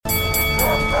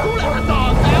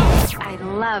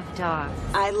love dogs.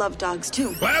 I love dogs,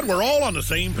 too. Glad we're all on the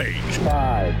same page.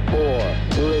 5, 4,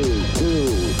 3,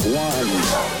 2,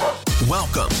 1.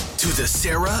 Welcome to the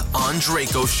Sarah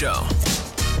Andreyko Show.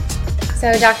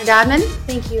 So, Dr. Dodman,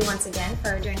 thank you once again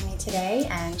for joining me today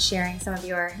and sharing some of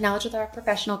your knowledge with our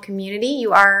professional community.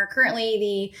 You are currently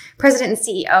the president and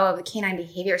CEO of the Canine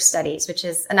Behavior Studies, which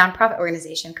is a nonprofit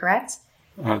organization, correct?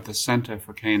 The Center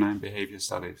for Canine Behavior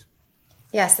Studies.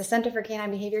 Yes, the Center for Canine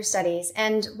Behavior Studies.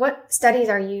 And what studies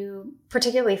are you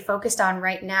particularly focused on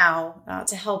right now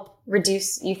to help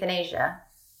reduce euthanasia?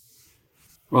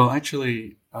 Well,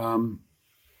 actually,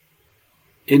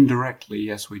 indirectly,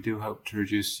 yes, we do hope to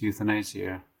reduce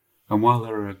euthanasia. And while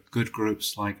there are good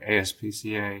groups like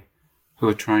ASPCA who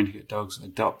are trying to get dogs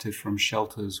adopted from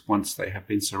shelters once they have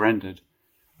been surrendered,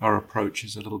 our approach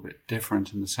is a little bit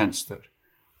different in the sense that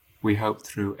we hope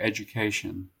through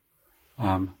education,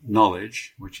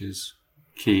 knowledge, which is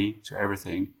key to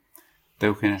everything,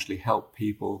 that we can actually help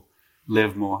people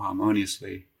live more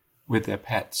harmoniously with their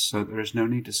pets so there is no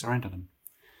need to surrender them.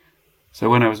 So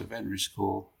when I was at veterinary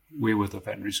school, we were the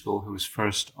veterinary school who was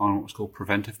first on what was called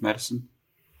preventive medicine.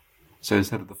 So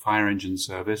instead of the fire engine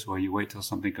service where you wait till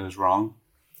something goes wrong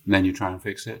and then you try and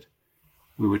fix it,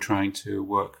 we were trying to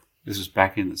work, this was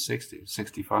back in the 60s,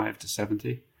 65 to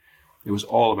 70. It was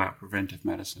all about preventive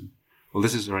medicine. Well,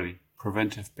 this is already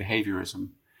preventive behaviorism,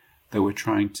 that we're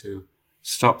trying to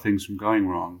stop things from going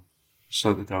wrong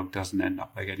so the dog doesn't end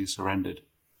up by getting surrendered,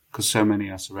 because so many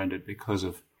are surrendered because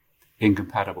of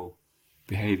incompatible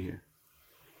behavior.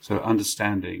 So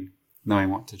understanding,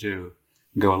 knowing what to do,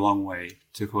 can go a long way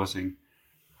to causing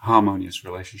harmonious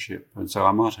relationship. And so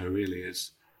our motto really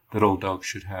is that all dogs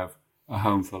should have a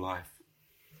home for life.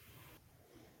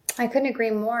 I couldn't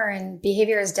agree more. And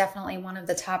behavior is definitely one of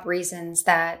the top reasons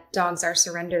that dogs are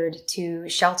surrendered to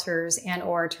shelters and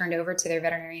or turned over to their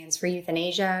veterinarians for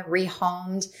euthanasia,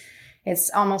 rehomed. It's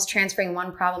almost transferring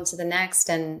one problem to the next.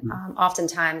 And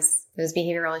oftentimes those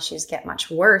behavioral issues get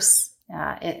much worse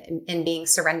in being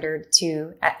surrendered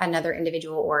to another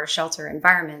individual or a shelter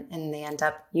environment, and they end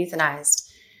up euthanized.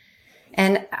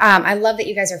 And I love that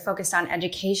you guys are focused on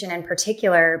education in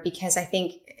particular, because I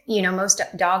think, you know, most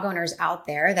dog owners out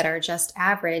there that are just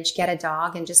average get a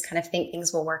dog and just kind of think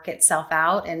things will work itself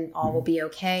out and all will be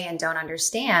okay, and don't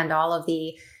understand all of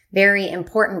the very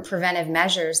important preventive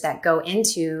measures that go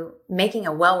into making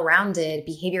a well-rounded,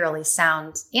 behaviorally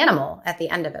sound animal at the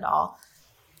end of it all.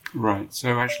 Right.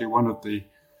 So actually one of the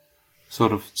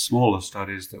sort of smaller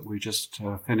studies that we just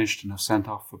finished and have sent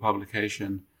off for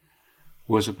publication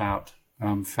was about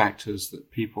factors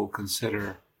that people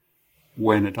consider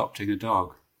when adopting a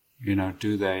dog. You know,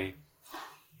 do they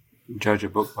judge a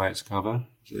book by its cover?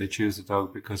 Do they choose a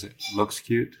dog because it looks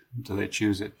cute? Do they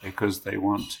choose it because they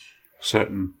want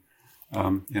certain,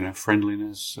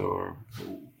 friendliness or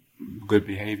good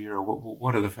behavior? Or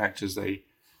what are the factors they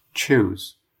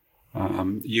choose,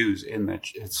 use in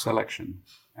its selection?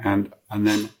 And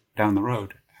then down the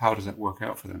road, how does that work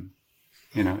out for them?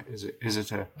 You know,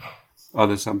 are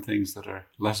there some things that are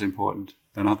less important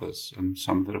than others and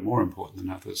some that are more important than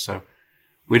others? So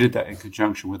we did that in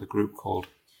conjunction with a group called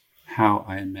How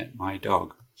I Met My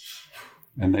Dog.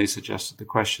 And they suggested the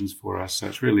questions for us. So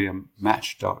it's really a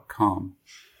match.com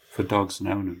for dogs and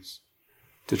owners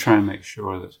to try and make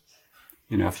sure that,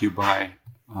 you know, if you buy,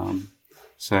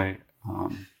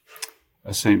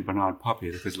 a St. Bernard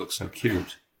puppy because it looks so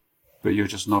cute, but you're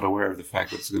just not aware of the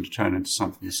fact that it's going to turn into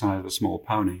something the size of a small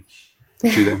pony,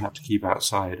 which you then have to keep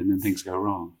outside, and then things go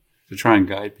wrong. To try and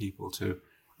guide people to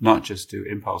not just do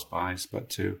impulse buys, but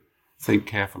to think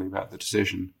carefully about the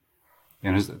decision.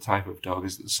 You know, is it the type of dog?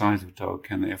 Is it the size of dog?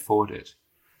 Can they afford it?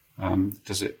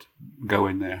 Does it go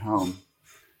in their home?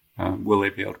 Will they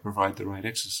be able to provide the right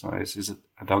exercise? Is it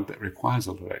a dog that requires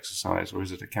a lot of exercise, or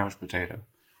is it a couch potato?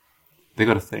 They've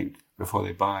got to think before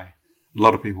they buy. A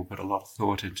lot of people put a lot of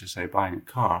thought into, say, buying a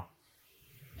car,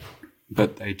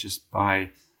 but they just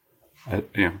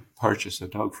purchase a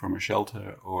dog from a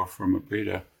shelter or from a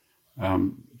breeder,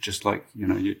 just like, you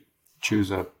know, you choose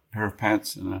a pair of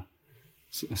pants in a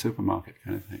supermarket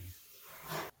kind of thing.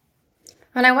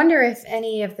 And I wonder if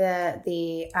any of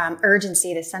the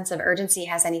urgency, the sense of urgency,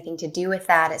 has anything to do with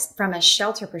that. It's from a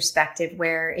shelter perspective,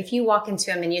 where if you walk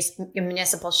into a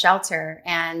municipal shelter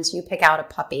and you pick out a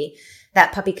puppy,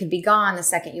 that puppy could be gone the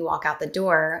second you walk out the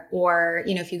door. Or,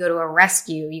 you know, if you go to a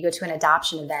rescue, you go to an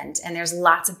adoption event and there's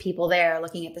lots of people there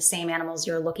looking at the same animals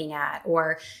you're looking at.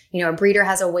 Or, you know, a breeder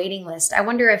has a waiting list. I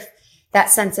wonder if that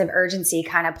sense of urgency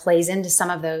kind of plays into some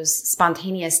of those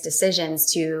spontaneous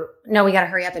decisions to, no, we got to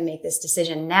hurry up and make this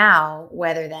decision now,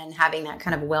 rather than having that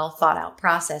kind of well thought out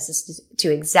process as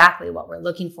to exactly what we're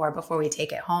looking for before we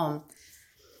take it home.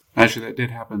 Actually, that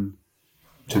did happen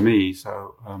to me.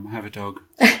 So I have a dog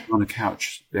on a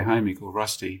couch behind me called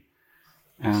Rusty,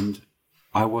 and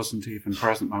I wasn't even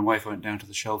present. My wife went down to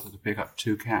the shelter to pick up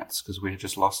 2 cats because we had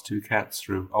just lost 2 cats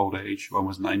through old age. One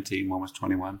was 19, one was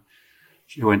 21.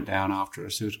 She went down after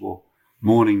a suitable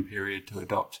mourning period to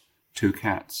adopt 2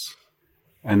 cats.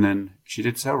 And then she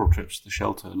did several trips to the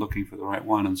shelter looking for the right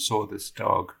one and saw this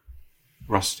dog,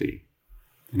 Rusty.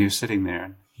 And he was sitting there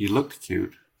and he looked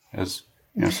cute as,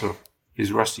 sort of,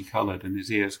 he's rusty colored and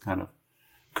his ears kind of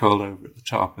curled over at the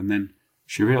top. And then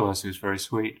she realized he was very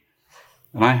sweet.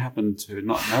 And I happened to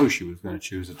not know she was going to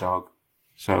choose a dog.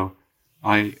 So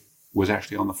I was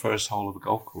actually on the first hole of a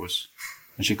golf course.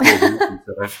 And she called me and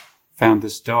said, I've found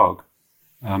this dog.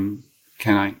 Can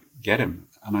I get him?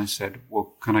 And I said,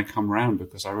 well, can I come round?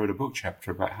 Because I wrote a book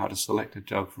chapter about how to select a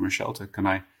dog from a shelter. Can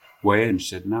I weigh in? She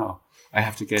said, no, I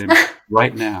have to get him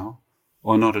right now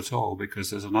or not at all,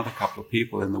 because there's another couple of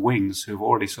people in the wings who've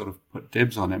already sort of put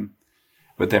dibs on him,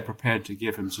 but they're prepared to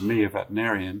give him to me, a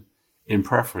veterinarian, in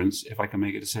preference if I can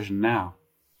make a decision now.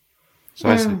 So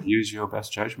I said, use your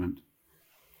best judgment.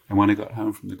 And when I got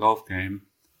home from the golf game,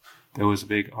 there was a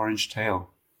big orange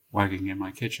tail wagging in my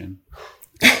kitchen.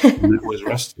 And it was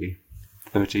Rusty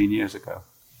 13 years ago.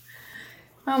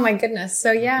 Oh my goodness.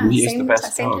 So yeah, same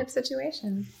type of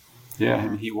situation. Yeah,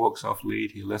 and he walks off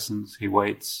lead, he listens, he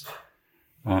waits.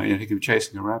 He could be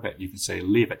chasing a rabbit, you could say,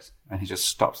 leave it, and he just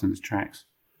stops in his tracks.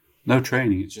 No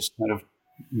training, it's just kind of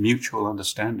mutual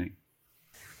understanding.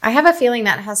 I have a feeling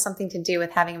that has something to do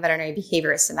with having a veterinary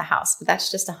behaviorist in the house, but that's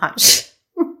just a hunch.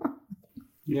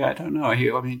 Yeah, I don't know. I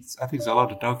think there's a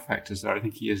lot of dog factors there. I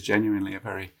think he is genuinely a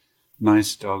very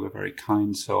nice dog, a very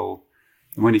kind soul.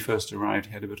 And when he first arrived,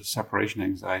 he had a bit of separation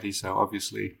anxiety. So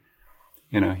obviously,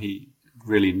 he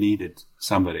really needed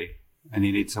somebody, and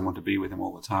he needed someone to be with him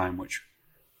all the time, which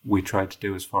we tried to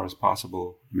do as far as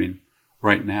possible. I mean,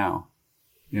 right now,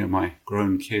 my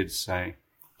grown kids say,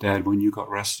 Dad, when you got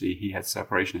Rusty, he had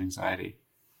separation anxiety.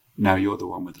 Now you're the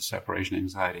one with the separation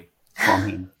anxiety from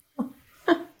him.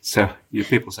 So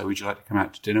people say, would you like to come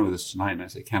out to dinner with us tonight? And I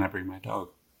say, can I bring my dog?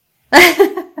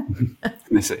 And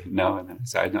they say, no. And then I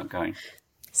say, I'm not going.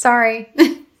 Sorry.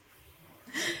 I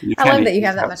love that you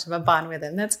have that much of a bond with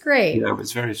him. That's great. Yeah,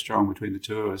 it's very strong between the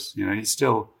two of us. He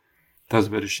still does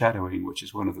a bit of shadowing, which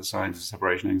is one of the signs of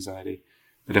separation anxiety.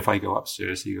 But if I go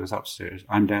upstairs, he goes upstairs.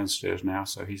 I'm downstairs now,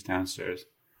 so he's downstairs.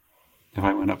 If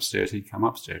I went upstairs, he'd come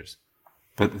upstairs.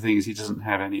 But the thing is, he doesn't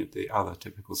have any of the other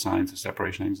typical signs of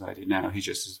separation anxiety now. He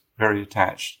just is very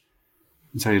attached.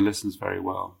 And so he listens very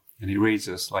well. And he reads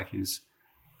us like he's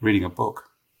reading a book.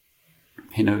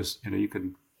 He knows,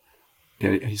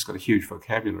 he's got a huge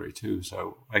vocabulary too.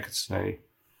 So I could say,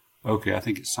 okay, I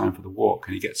think it's time for the walk.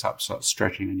 And he gets up, starts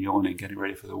stretching and yawning, getting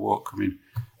ready for the walk. I mean,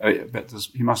 I bet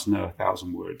he must know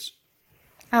 1,000 words.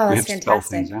 Oh, that's fantastic. Spell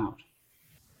things out.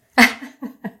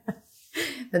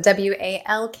 The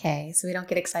WALK, so we don't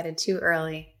get excited too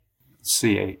early.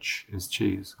 CH is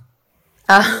cheese.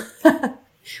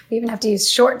 We even have to use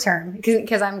short term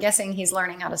because I'm guessing he's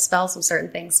learning how to spell some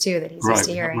certain things too that he's used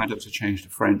to hearing. Right, we might have to change to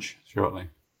French shortly.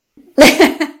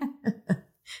 Then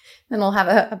we'll have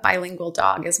a bilingual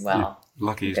dog as well. Yeah,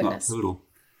 lucky he's not a poodle.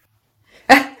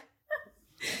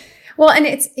 Well, and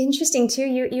it's interesting too.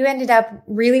 You ended up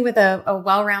really with a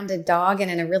well-rounded dog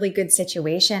and in a really good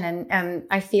situation. And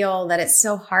I feel that it's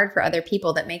so hard for other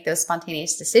people that make those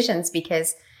spontaneous decisions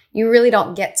because you really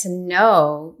don't get to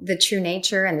know the true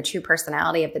nature and the true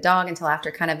personality of the dog until after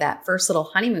kind of that first little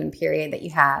honeymoon period that you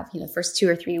have, the first 2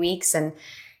 or 3 weeks and,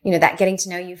 that getting to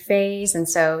know you phase. And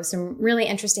so some really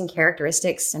interesting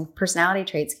characteristics and personality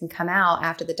traits can come out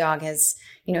after the dog has,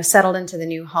 settled into the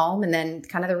new home and then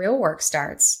kind of the real work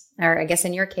starts. Or I guess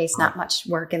in your case, not much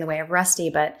work in the way of Rusty,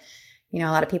 but, a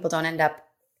lot of people don't end up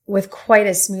with quite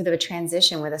as smooth of a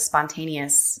transition with a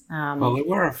spontaneous well, there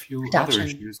were a few adoption. Other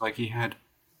issues, like he had,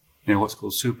 what's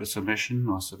called super submission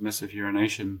or submissive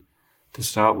urination to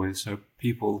start with. So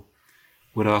people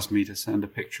would ask me to send a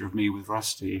picture of me with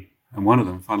Rusty. And one of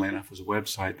them, funnily enough, was a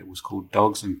website that was called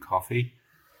Dogs and Coffee.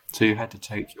 So you had to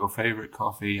take your favorite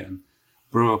coffee and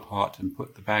brew a pot and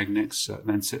put the bag next to it and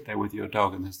then sit there with your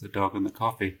dog, and there's the dog and the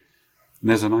coffee. And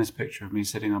there's a nice picture of me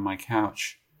sitting on my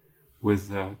couch with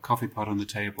the coffee pot on the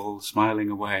table, smiling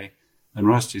away. And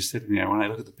Rusty's sitting there. When I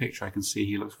look at the picture, I can see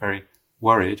he looks very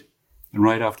worried. And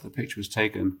right after the picture was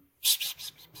taken,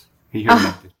 he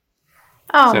urinated.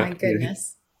 Oh, my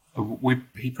goodness.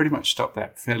 He pretty much stopped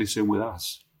that fairly soon with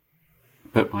us.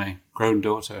 But my grown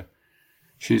daughter,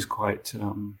 she's quite,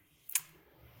 kind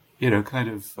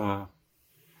of, I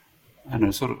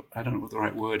don't know what the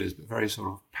right word is, but very sort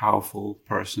of powerful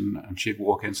person. And she'd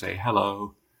walk in and say,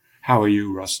 hello. how are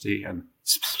you, Rusty? And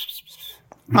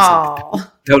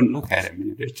Oh, don't look at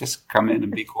him. Just come in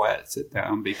and be quiet, sit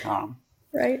down, be calm.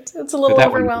 right. It's a little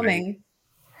overwhelming.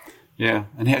 Yeah,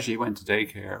 and he actually went to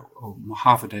daycare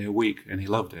half a day a week, and he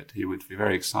loved it. He would be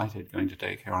very excited going to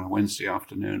daycare on a Wednesday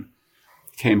afternoon.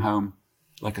 Came home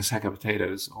like a sack of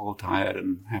potatoes, all tired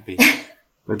and happy.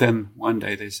 But then one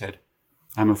day they said,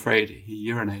 I'm afraid he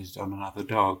urinated on another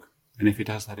dog, and if he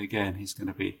does that again, he's going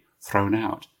to be thrown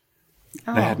out.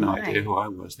 Oh, they had no idea who I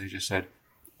was. They just said,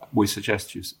 we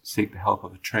suggest you seek the help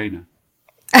of a trainer.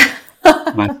 And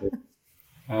I said,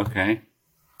 okay.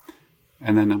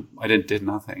 And then I did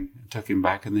nothing. I took him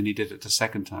back, and then he did it the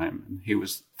second time, and he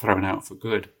was thrown out for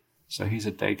good. So he's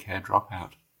a daycare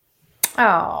dropout.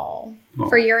 Oh,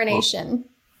 for urination.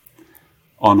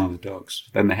 On other dogs.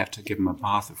 Then they have to give him a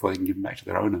bath before they can give him back to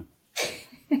their owner.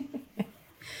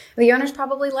 The owners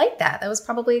probably liked that. That was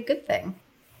probably a good thing.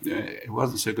 It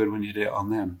wasn't so good when you did it on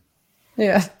them.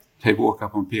 Yeah. They'd walk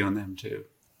up and pee on them too.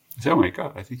 I said, oh my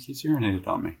God, I think he's urinated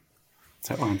on me. I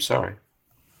said, oh, I'm sorry.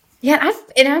 Yeah,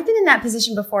 I've been in that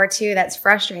position before too. That's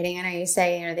frustrating. I know you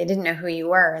say, they didn't know who you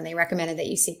were and they recommended that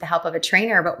you seek the help of a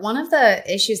trainer. But one of the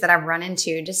issues that I've run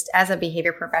into just as a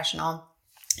behavior professional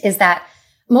is that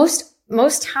most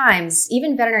times,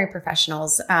 even veterinary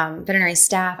professionals, veterinary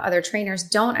staff, other trainers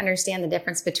don't understand the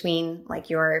difference between like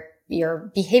your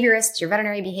behaviorists, your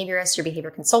veterinary behaviorists, your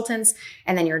behavior consultants,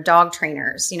 and then your dog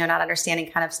trainers, not understanding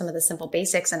kind of some of the simple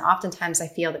basics. And oftentimes I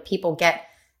feel that people get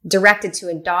directed to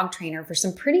a dog trainer for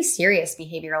some pretty serious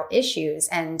behavioral issues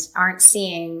and aren't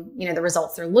seeing, the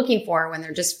results they're looking for when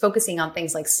they're just focusing on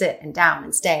things like sit and down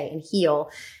and stay and heel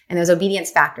and those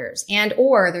obedience factors, and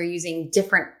or they're using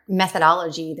different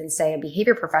methodology than say a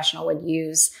behavior professional would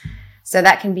use. So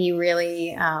that can be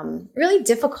really, really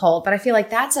difficult, but I feel like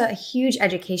that's a huge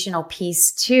educational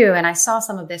piece too. And I saw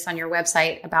some of this on your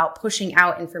website about pushing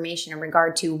out information in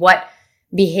regard to what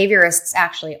behaviorists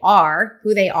actually are,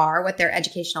 who they are, what their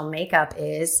educational makeup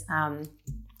is.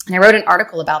 And I wrote an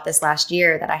article about this last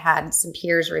year that I had some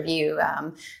peers review,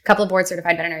 a couple of board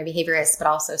certified veterinary behaviorists, but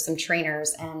also some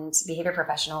trainers and behavior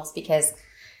professionals, because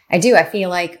I feel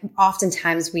like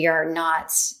oftentimes we are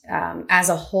not, as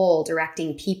a whole,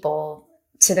 directing people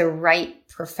to the right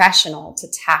professional to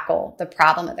tackle the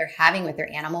problem that they're having with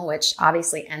their animal, which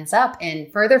obviously ends up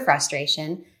in further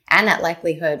frustration and that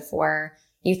likelihood for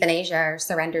euthanasia or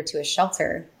surrender to a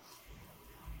shelter.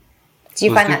 Do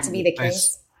you find that to be the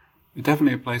case? It's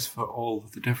definitely a place for all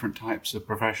the different types of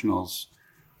professionals.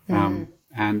 And,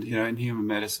 in human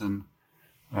medicine,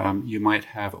 you might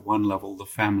have at one level the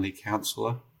family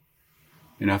counselor.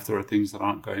 If there are things that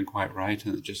aren't going quite right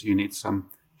and you need some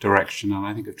direction. And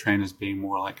I think of trainers being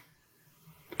more like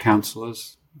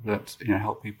counselors that,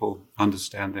 help people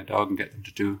understand their dog and get them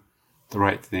to do the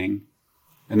right thing.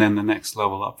 And then the next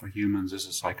level up for humans is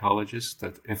a psychologist,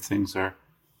 that if things are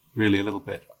really a little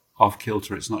bit off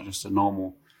kilter, it's not just a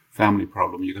normal family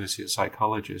problem. You go see a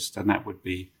psychologist, and that would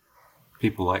be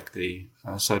people like the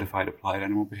certified applied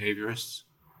animal behaviorists.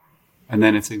 And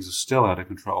then if things are still out of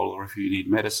control, or if you need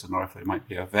medicine, or if there might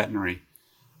be a veterinary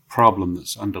problem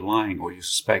that's underlying, or you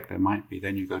suspect there might be,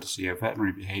 then you go to see a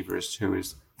veterinary behaviorist, who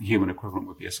is the human equivalent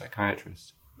would be a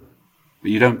psychiatrist.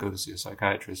 But you don't go to see a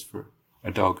psychiatrist for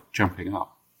a dog jumping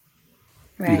up.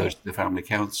 Right. You go to the family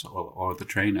counselor or the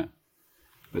trainer.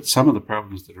 But some of the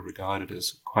problems that are regarded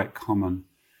as quite common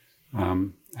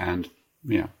and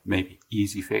maybe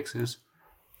easy fixes,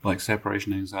 like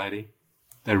separation anxiety,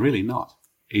 they're really not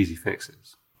easy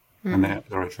fixes. And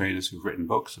there are trainers who've written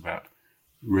books about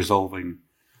resolving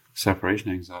separation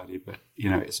anxiety, but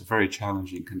it's a very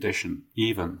challenging condition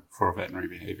even for a veterinary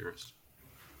behaviorist.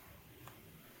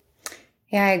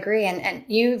 Yeah, I agree. And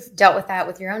you've dealt with that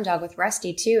with your own dog, with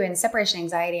Rusty too. And separation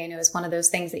anxiety, I know, is one of those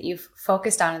things that you've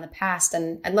focused on in the past.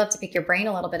 And I'd love to pick your brain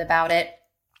a little bit about it.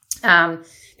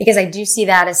 Because I do see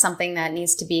that as something that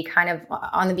needs to be kind of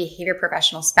on the behavior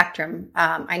professional spectrum.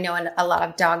 I know a lot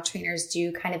of dog trainers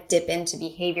do kind of dip into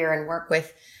behavior and work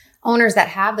with owners that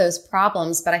have those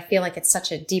problems, but I feel like it's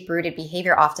such a deep-rooted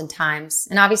behavior oftentimes.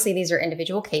 And obviously these are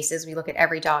individual cases. We look at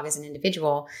every dog as an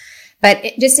individual.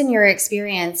 But just in your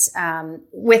experience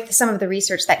with some of the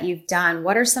research that you've done,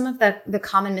 what are some of the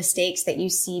common mistakes that you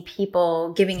see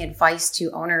people giving advice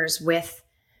to owners with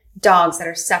dogs that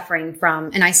are suffering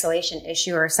from an isolation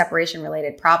issue or a separation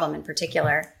related problem in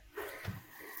particular?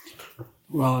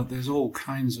 Well, there's all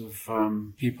kinds of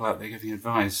people out there giving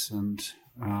advice, and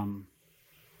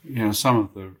some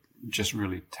of the just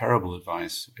really terrible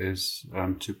advice is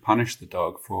to punish the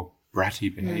dog for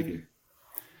bratty behavior.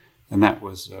 And that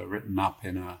was written up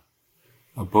in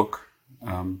a book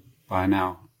by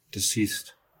now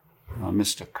deceased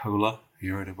Mr. Kohler.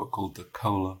 he wrote a book called The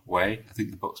Kohler Way. I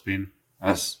think the book's been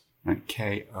as like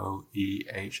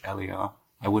Koehler.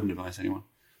 I wouldn't advise anyone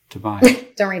to buy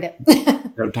it. Don't read it.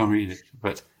 Don't read it.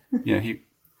 But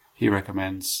he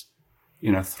recommends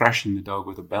thrashing the dog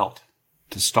with a belt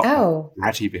to stop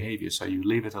ratty behavior. So you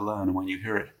leave it alone, and when you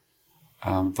hear it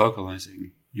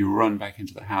vocalizing, you run back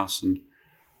into the house and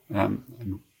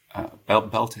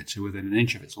belt it to within an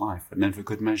inch of its life, and then for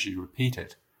good measure you repeat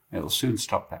it. It'll soon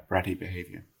stop that bratty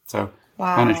behavior. So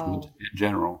punishment in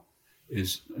general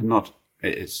is not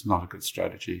a good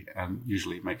strategy, and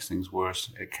usually makes things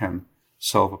worse. It can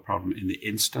solve a problem in the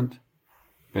instant,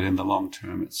 but in the long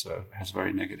term it has a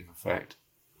very negative effect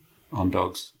on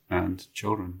dogs and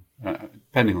children,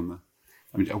 depending on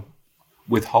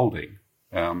withholding.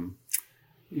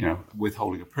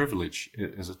 Withholding a privilege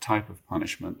is a type of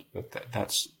punishment, but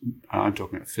I'm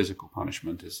talking about physical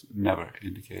punishment is never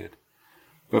indicated.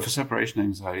 But for separation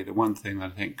anxiety, the one thing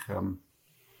that I think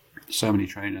so many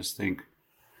trainers think,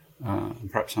 and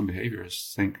perhaps some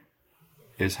behaviorists think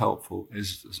is helpful,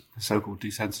 is the so-called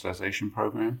desensitization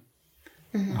program.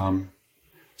 Mm-hmm.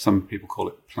 Some people call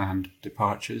it planned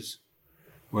departures,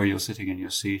 where you're sitting in your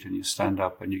seat and you stand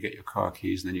up and you get your car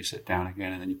keys and then you sit down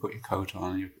again and then you put your coat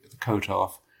on and you put the coat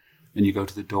off and you go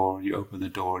to the door and you open the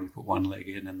door and you put one leg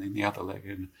in and then the other leg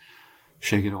in,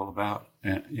 shake it all about.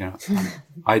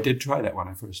 I did try that when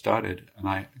I first started, and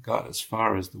I got as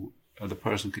far as the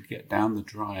person could get down the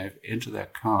drive into their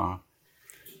car,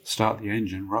 start the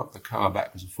engine, rock the car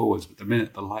backwards and forwards. But the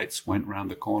minute the lights went round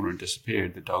the corner and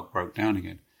disappeared, the dog broke down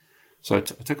again. So it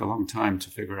took a long time to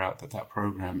figure out that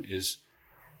program is,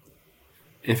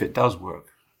 if it does work,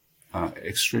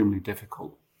 extremely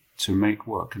difficult to make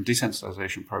work. And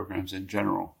desensitization programs in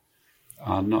general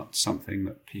are not something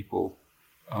that people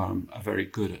are very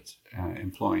good at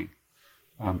employing,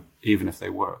 even if they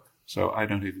work. So I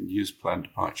don't even use planned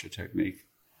departure technique.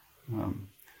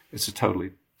 It's a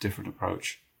totally different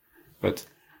approach. But,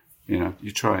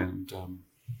 you try and,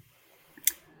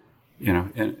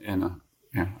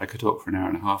 I could talk for an hour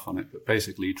and a half on it, but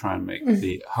basically you try and make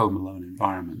the home alone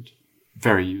environment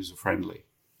very user-friendly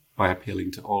by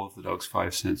appealing to all of the dog's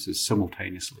five senses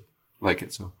simultaneously. Like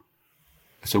it's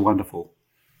a wonderful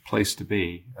place to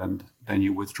be, and then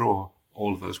you withdraw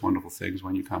all of those wonderful things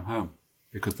when you come home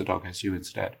because the dog has you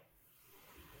instead.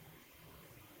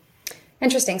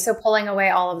 Interesting. So pulling away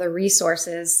all of the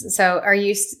resources. So are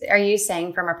you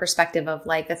saying from a perspective of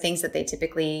like the things that they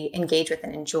typically engage with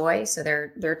and enjoy? So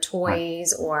their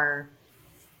toys, right, or?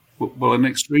 Well, an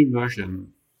extreme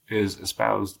version is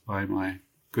espoused by my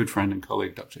good friend and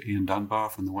colleague, Dr. Ian Dunbar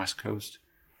from the West Coast.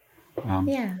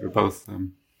 They're both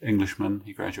Englishmen.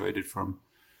 He graduated from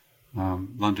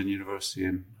London University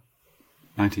in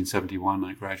 1971.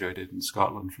 I graduated in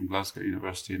Scotland from Glasgow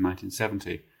University in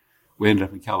 1970. We ended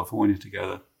up in California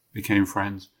together, became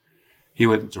friends. He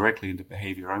went directly into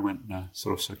behavior. I went in a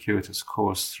sort of circuitous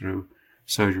course through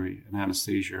surgery and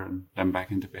anesthesia and then back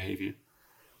into behavior.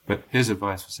 But his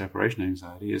advice for separation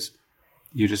anxiety is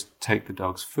you just take the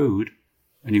dog's food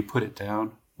and you put it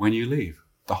down when you leave,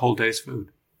 the whole day's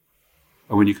food.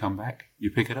 And when you come back,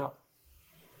 you pick it up.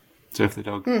 So if the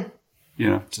dog,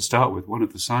 to start with, one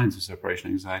of the signs of separation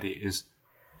anxiety is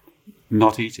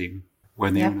not eating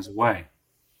when the owner's away.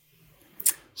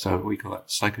 So we call that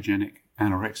psychogenic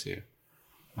anorexia.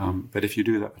 But if you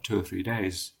do that for 2 or 3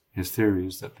 days, his theory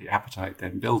is that the appetite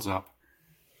then builds up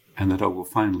and the dog will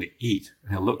finally eat.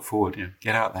 And he'll look forward,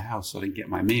 get out of the house so I can get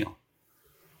my meal.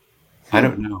 I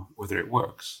don't know whether it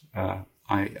works.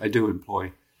 I do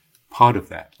employ part of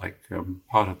that, like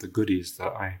part of the goodies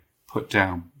that I put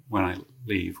down when I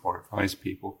leave or advise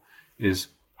people is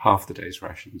half the day's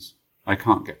rations. I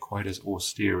can't get quite as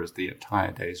austere as the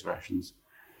entire day's rations.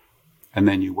 And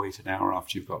then you wait an hour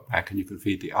after you've got back and you can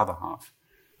feed the other half.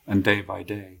 And day by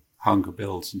day, hunger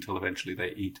builds until eventually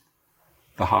they eat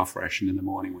the half ration in the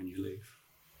morning when you leave.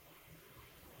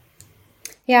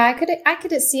 Yeah, I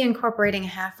could see incorporating a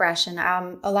half ration.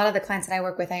 A lot of the clients that I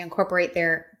work with, I incorporate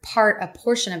a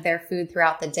portion of their food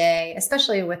throughout the day,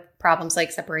 especially with problems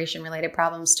like separation related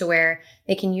problems, to where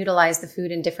they can utilize the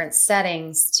food in different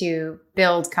settings to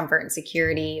build comfort and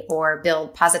security or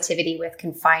build positivity with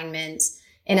confinement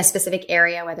in a specific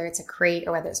area, whether it's a crate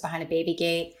or whether it's behind a baby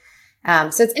gate.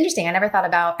 So it's interesting. I never thought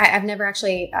about, I've never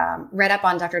actually read up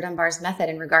on Dr. Dunbar's method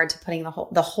in regard to putting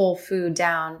the whole food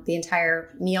down, the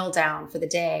entire meal down for the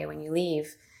day when you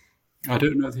leave. I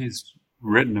don't know if he's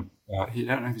written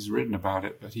about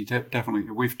it, but he definitely,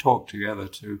 we've talked together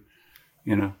to,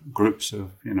 groups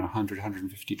of, 100,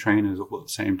 150 trainers all at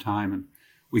the same time. And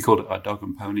we called it our dog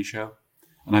and pony show.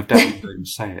 And I've definitely heard him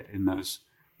say it in those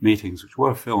meetings, which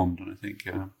were filmed. And I think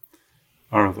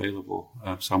are available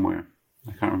somewhere.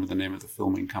 I can't remember the name of the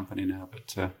filming company now,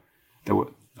 but there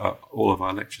were all of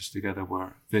our lectures together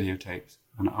were videotaped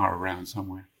and are around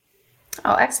somewhere.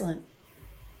 Oh, excellent.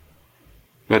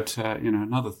 But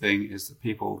another thing is that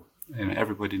people,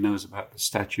 everybody knows about the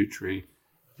statutory,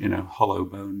 hollow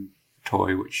bone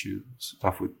toy which you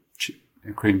stuff with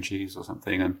cream cheese or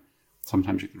something, and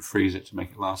sometimes you can freeze it to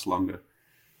make it last longer.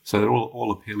 So they're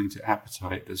all appealing to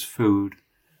appetite. There's food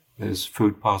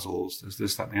puzzles, there's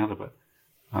this, that, and the other. But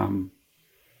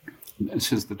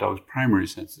since the dog's primary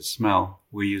sense is smell,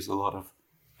 we use a lot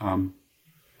of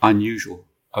unusual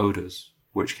odors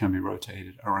which can be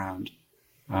rotated around.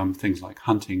 Things like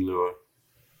hunting lure,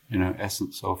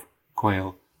 essence of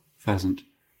quail, pheasant,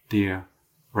 deer,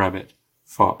 rabbit,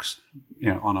 fox,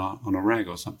 on a rag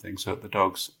or something, so that the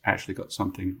dog's actually got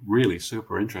something really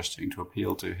super interesting to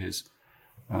appeal to his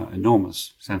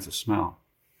enormous sense of smell.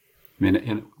 I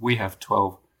mean, we have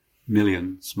 12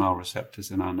 million smell receptors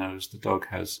in our nose. The dog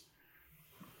has,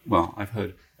 well, I've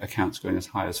heard accounts going as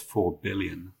high as 4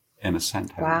 billion in a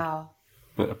scent hound. Wow.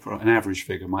 But an average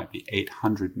figure might be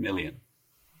 800 million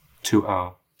to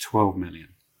our 12 million.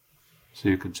 So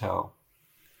you can tell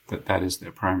that is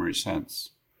their primary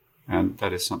sense. And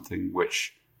that is something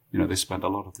which, they spend a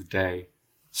lot of the day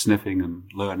sniffing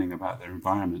and learning about their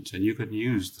environment. And you can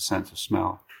use the sense of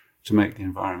smell to make the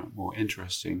environment more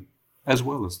interesting, as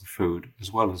well as the food,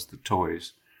 as well as the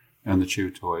toys and the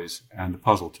chew toys and the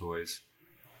puzzle toys.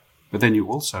 But then you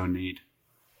also need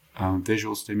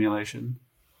visual stimulation,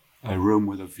 a room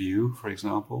with a view, for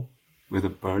example, with a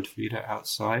bird feeder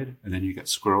outside, and then you get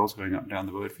squirrels going up and down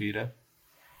the bird feeder.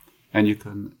 And you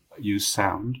can use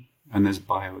sound, and there's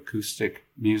bioacoustic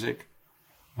music,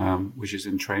 which is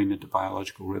entrained into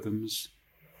biological rhythms,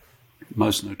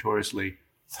 most notoriously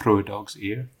through a dog's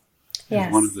ear. Yes.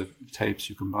 Is one of the tapes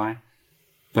you can buy.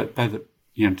 But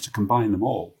to combine them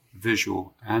all,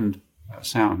 visual and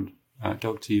sound,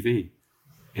 dog TV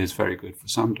is very good for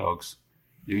some dogs.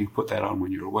 You can put that on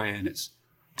when you're away, and it's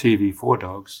TV for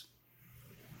dogs.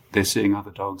 They're seeing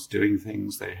other dogs doing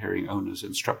things. They're hearing owners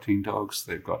instructing dogs.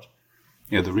 They've got,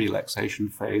 the relaxation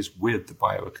phase with the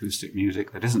bioacoustic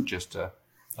music. That isn't just a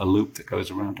loop that goes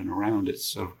around and around. It's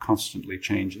sort of constantly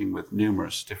changing with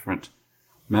numerous different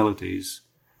melodies.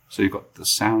 So you've got the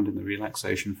sound in the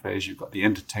relaxation phase. You've got the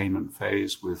entertainment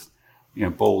phase with,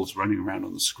 balls running around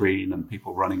on the screen and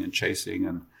people running and chasing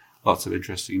and lots of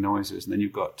interesting noises. And then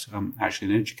you've got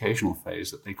actually an educational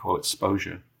phase that they call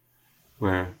exposure,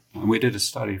 where we did a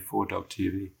study for Dog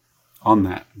TV on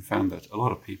that and found that a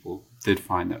lot of people did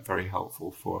find that very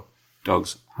helpful for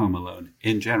dogs home alone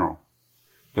in general.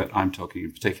 But I'm talking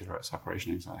in particular about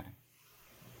separation anxiety.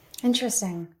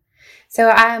 Interesting.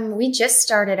 So we just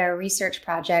started a research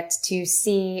project to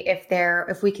see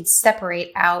if we could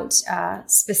separate out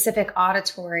specific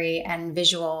auditory and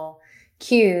visual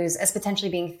cues as potentially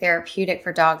being therapeutic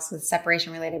for dogs with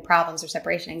separation-related problems or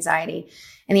separation anxiety.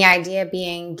 And the idea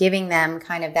being giving them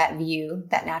kind of that view,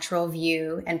 that natural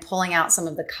view, and pulling out some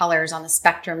of the colors on the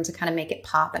spectrum to kind of make it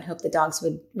pop and hope the dogs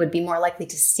would be more likely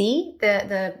to see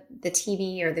the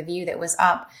TV or the view that was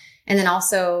up. And then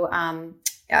also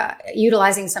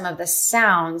utilizing some of the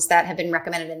sounds that have been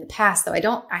recommended in the past, though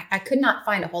I could not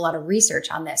find a whole lot of research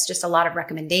on this, just a lot of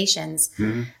recommendations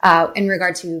in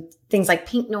regard to things like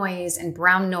pink noise and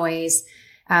brown noise.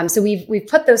 So we've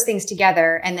put those things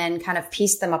together and then kind of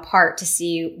pieced them apart to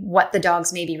see what the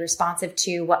dogs may be responsive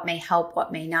to, what may help,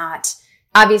 what may not.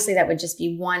 Obviously, that would just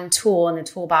be one tool in the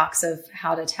toolbox of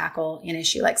how to tackle an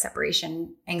issue like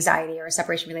separation anxiety or a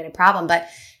separation-related problem. But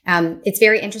it's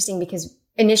very interesting because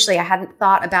initially I hadn't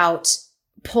thought about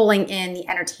pulling in the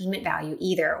entertainment value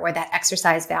either, or that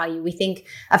exercise value. We think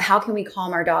of how can we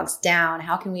calm our dogs down?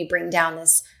 How can we bring down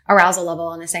this arousal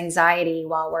level and this anxiety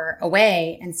while we're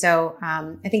away? And so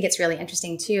I think it's really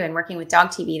interesting too, in working with Dog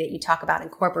TV, that you talk about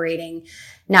incorporating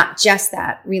not just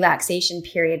that relaxation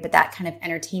period, but that kind of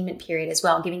entertainment period as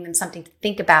well, giving them something to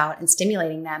think about and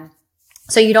stimulating them.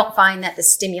 So you don't find that the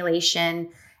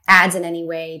stimulation adds in any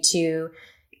way to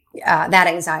that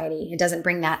anxiety. It doesn't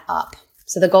bring that up.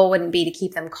 So the goal wouldn't be to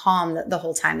keep them calm the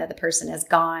whole time that the person is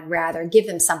gone, rather give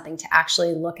them something to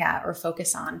actually look at or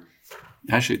focus on.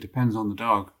 Actually, it depends on the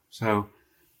dog. So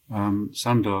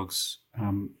some dogs,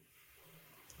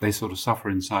 they sort of suffer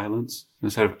in silence.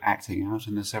 Instead of acting out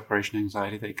in their separation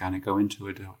anxiety, they kind of go into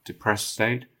a depressed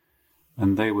state,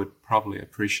 and they would probably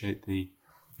appreciate the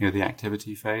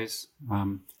activity phase,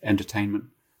 entertainment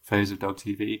phase of Dog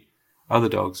TV. Other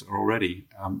dogs are already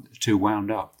too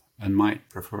wound up and might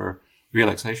prefer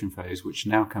relaxation phase, which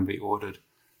now can be ordered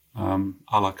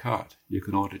a la carte. You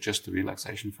can order just the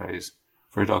relaxation phase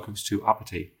for a dog who's too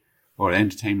uppity or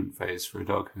entertainment phase for a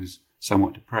dog who's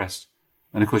somewhat depressed.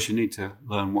 And of course, you need to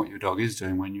learn what your dog is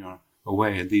doing when you're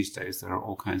away. And these days, there are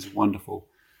all kinds of wonderful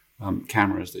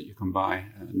cameras that you can buy,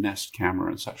 a Nest camera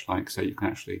and such like, so you can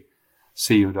actually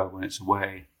see your dog when it's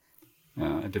away.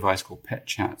 A device called Pet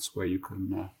Chats, where you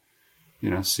can,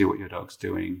 see what your dog's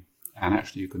doing, and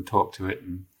actually you can talk to it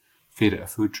and feed it a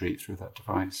food treat through that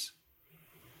device.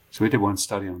 So we did one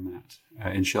study on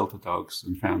that in shelter dogs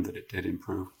and found that it did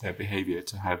improve their behavior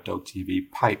to have dog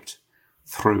TV piped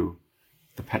through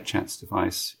the Pet Chats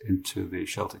device into the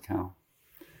shelter kennel.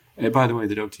 And by the way,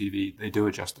 the dog TV, they do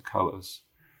adjust the colors,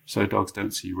 so dogs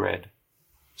don't see red.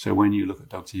 So when you look at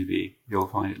dog TV, you'll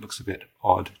find it looks a bit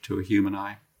odd to a human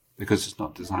eye because it's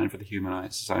not designed for the human eye,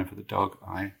 it's designed for the dog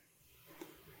eye.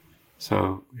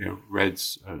 So,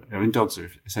 dogs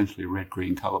are essentially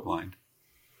red-green colorblind.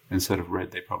 Instead of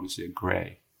red, they probably see a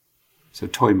gray. So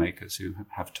toy makers who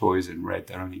have toys in red,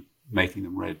 they're only making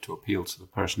them red to appeal to the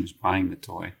person who's buying the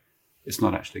toy. It's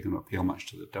not actually going to appeal much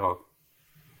to the dog.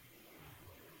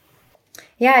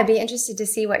 Yeah, I'd be interested to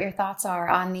see what your thoughts are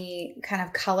on the kind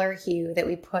of color hue that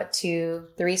we put to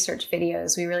the research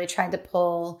videos. We really tried to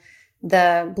pull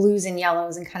the blues and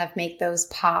yellows and kind of make those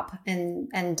pop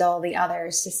and dull the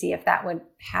others to see if that would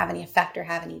have any effect or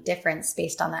have any difference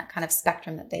based on that kind of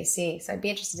spectrum that they see. So I'd be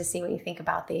interested to see what you think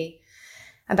about the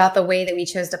way that we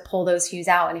chose to pull those hues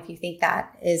out, and if you think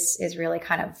that is really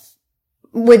kind of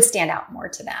would stand out more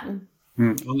to them.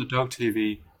 On the Dog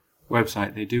TV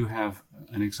website, they do have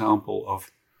an example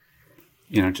of,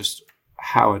 just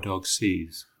how a dog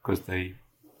sees, because they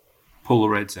pull the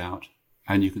reds out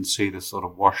and you can see the sort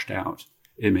of washed out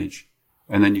image,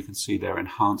 and then you can see their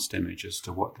enhanced image as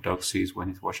to what the dog sees when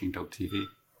he's watching Dog TV.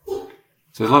 So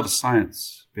there's a lot of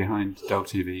science behind Dog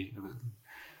TV.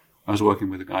 I was working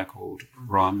with a guy called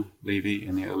Ron Levy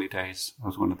in the early days. I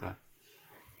was one of the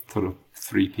sort of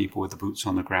 3 people with the boots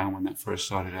on the ground when that first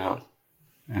started out.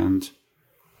 And,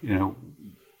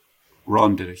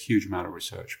 Ron did a huge amount of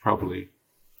research, probably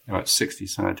about 60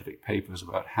 scientific papers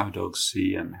about how dogs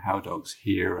see and how dogs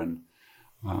hear and,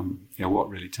 what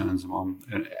really turns them on.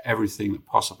 And everything that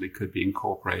possibly could be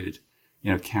incorporated,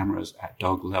 cameras at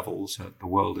dog level so that the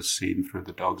world is seen through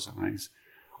the dog's eyes,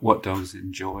 what dogs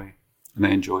enjoy. And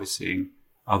they enjoy seeing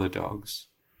other dogs.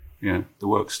 The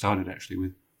work started actually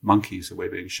with monkeys that were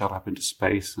being shot up into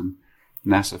space, and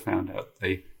NASA found out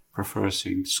they prefer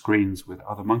seeing screens with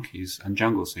other monkeys and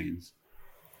jungle scenes.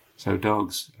 So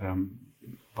dogs,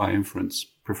 by inference,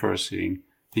 prefer seeing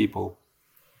people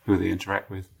who they interact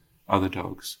with, other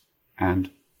dogs,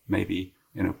 and maybe,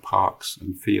 parks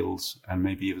and fields, and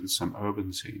maybe even some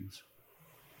urban scenes.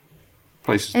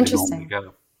 Places they normally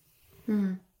go.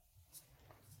 Mm.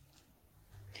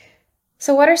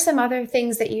 So what are some other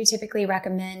things that you typically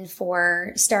recommend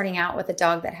for starting out with a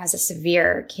dog that has a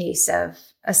severe case of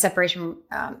a separation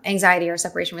anxiety or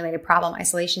separation related problem,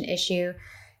 isolation issue?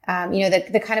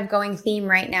 The kind of going theme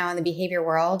right now in the behavior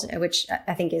world, which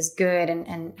I think is good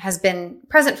and has been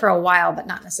present for a while, but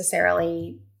not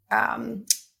necessarily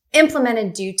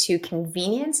implemented due to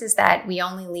convenience, is that we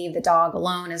only leave the dog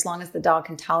alone as long as the dog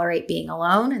can tolerate being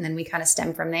alone. And then we kind of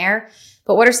stem from there.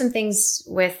 But what are some things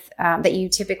that you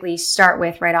typically start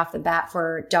with right off the bat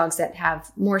for dogs that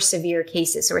have more severe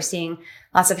cases? So we're seeing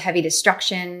lots of heavy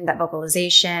destruction, that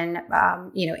vocalization,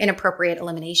 inappropriate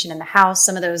elimination in the house,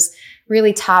 some of those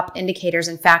really top indicators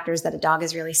and factors that a dog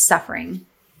is really suffering.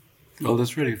 Well,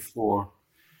 there's really 4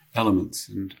 elements,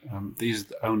 and these are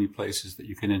the only places that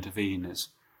you can intervene is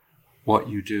what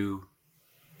you do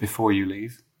before you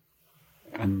leave,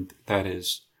 and that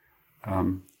is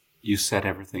you set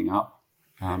everything up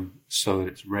so that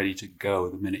it's ready to go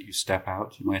the minute you step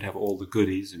out. You might have all the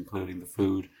goodies, including the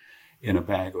food, in a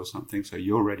bag or something, so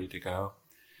you're ready to go.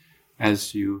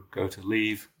 As you go to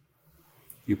leave,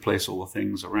 you place all the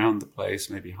things around the place,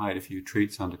 maybe hide a few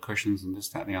treats under cushions and this,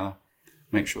 that, and the other.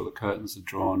 Make sure the curtains are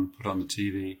drawn, put on the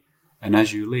TV. And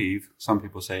as you leave, some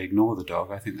people say ignore the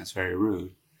dog. I think that's very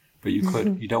rude. But you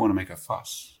don't want to make a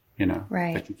fuss,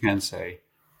 Right. But you can say,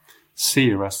 see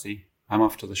you, Rusty. I'm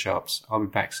off to the shops. I'll be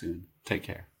back soon. Take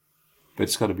care. But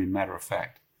it's got to be matter of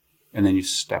fact. And then you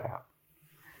step out.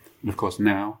 And of course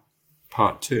now,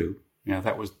 part 2,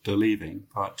 that was the leaving.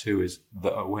 Part 2 is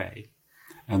the away.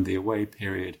 And the away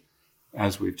period,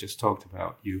 as we've just talked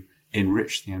about, you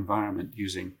enrich the environment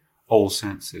using all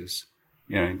senses,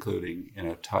 including,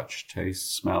 touch,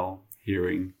 taste, smell,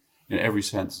 hearing. Every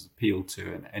sense is appealed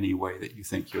to in any way that you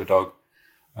think your dog,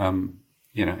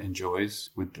 enjoys,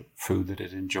 with the food that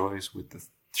it enjoys, with the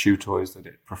chew toys that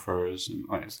it prefers, and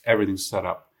everything's set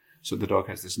up so the dog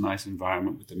has this nice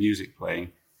environment with the music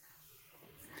playing.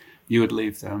 You would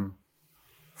leave them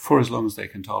for as long as they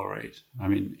can tolerate. I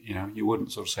mean, you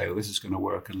wouldn't sort of say, oh, this is going to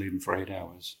work and leave them for 8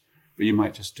 hours. But you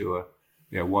might just do a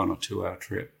 1 or 2 hour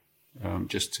trip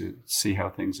just to see how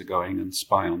things are going and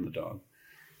spy on the dog.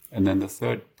 And then the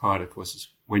third part, of course, is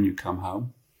when you come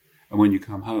home. And when you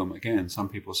come home, again, some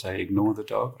people say ignore the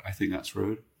dog. I think that's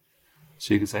rude.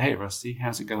 So you can say, hey, Rusty,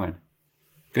 how's it going?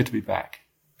 Good to be back.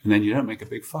 And then you don't make a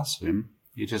big fuss of him.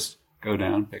 You just go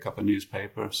down, pick up a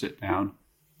newspaper, sit down,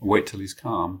 wait till he's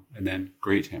calm, and then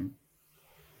greet him.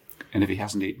 And if he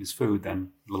hasn't eaten his food,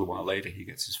 then a little while later he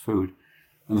gets his food.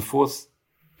 And the fourth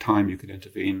time you could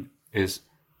intervene is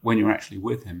when you're actually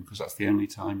with him, because that's the only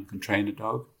time you can train a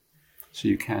dog. So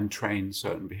you can train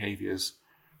certain behaviors.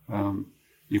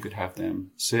 You could have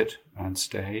them sit and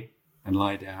stay and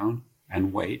lie down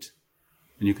and wait.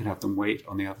 And you could have them wait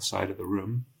on the other side of the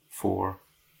room for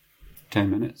 10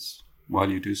 minutes while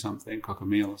you do something, cook a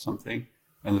meal or something.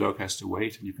 And the dog has to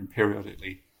wait, and you can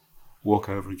periodically walk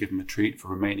over and give him a treat for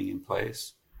remaining in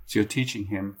place. So you're teaching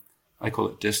him, I call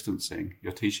it distancing.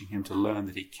 You're teaching him to learn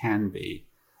that he can be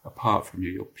apart from you.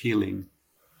 You're peeling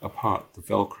apart the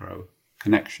Velcro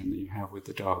connection that you have with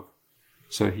the dog.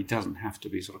 So he doesn't have to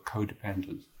be sort of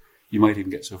codependent. You might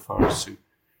even get so far as to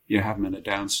have him in a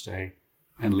downstay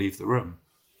and leave the room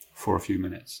for a few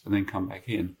minutes and then come back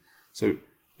in. So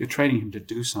you're training him to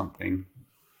do something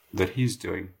that he's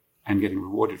doing and getting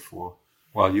rewarded for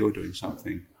while you're doing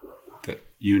something that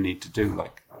you need to do,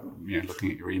 like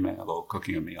looking at your email or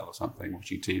cooking a meal or something,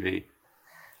 watching TV.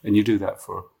 And you do that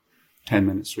for 10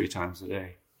 minutes 3 times a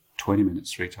day, 20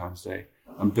 minutes 3 times a day,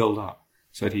 and build up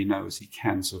so that he knows he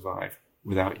can survive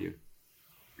without you.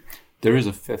 There is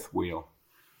a fifth wheel.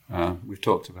 We've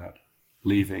talked about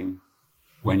leaving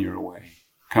when you're away,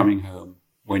 coming home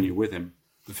when you're with him.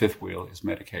 The fifth wheel is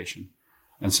medication.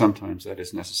 And sometimes that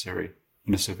is necessary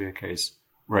in a severe case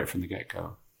right from the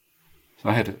get-go. So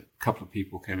I had a couple of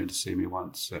people came in to see me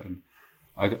once, and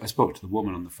I spoke to the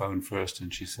woman on the phone first,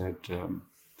 and she said,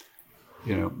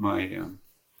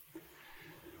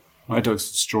 my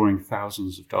dog's destroying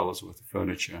thousands of dollars worth of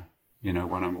furniture, when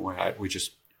I'm away.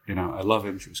 I love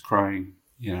him. She was crying,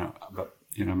 but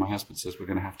my husband says we're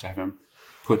going to have him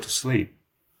put to sleep.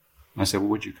 And I said, well,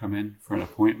 would you come in for an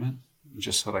appointment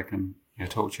just so that I can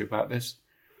talk to you about this?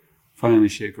 Finally,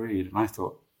 she agreed, and I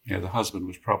thought, the husband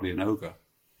was probably an ogre.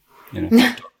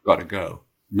 Got to go.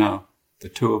 No, the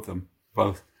two of them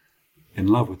both in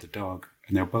love with the dog,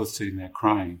 and they were both sitting there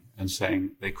crying and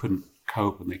saying they couldn't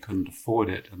cope and they couldn't afford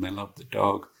it, and they loved the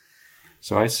dog.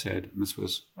 So I said, and this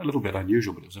was a little bit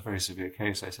unusual, but it was a very severe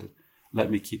case, I said, let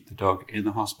me keep the dog in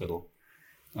the hospital,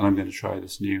 and I'm going to try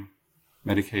this new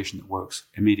medication that works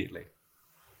immediately.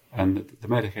 And the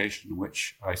medication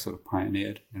which I sort of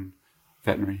pioneered in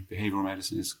veterinary behavioral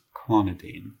medicine is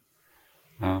clonidine.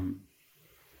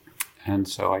 And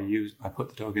so I put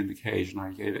the dog in the cage and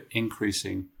I gave it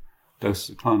increasing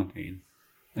doses of clonidine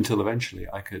until eventually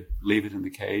I could leave it in the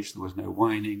cage. There was no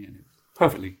whining, and it was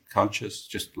perfectly conscious,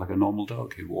 just like a normal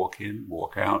dog. He'd walk in,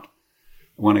 walk out.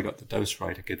 And when I got the dose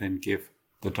right, I could then give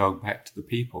the dog back to the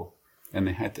people. And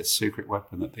they had this secret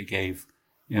weapon that they gave,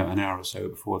 an hour or so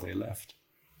before they left.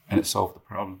 And it solved the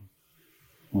problem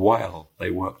while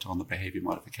they worked on the behavior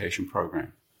modification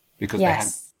program, because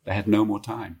they had no more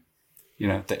time.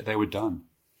 They were done.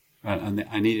 And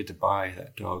I needed to buy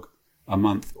that dog a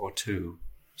month or two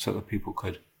so that people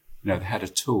could, they had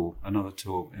another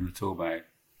tool in the tool bag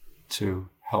to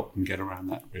help them get around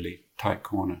that really tight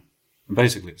corner. And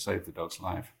basically it saved the dog's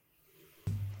life.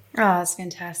 Oh, that's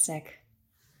fantastic.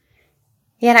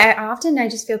 Yeah, and I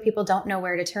just feel people don't know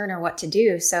where to turn or what to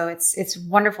do. So it's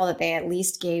wonderful that they at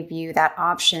least gave you that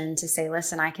option to say,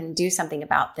 listen, I can do something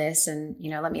about this, and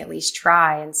let me at least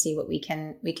try and see what we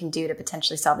can do to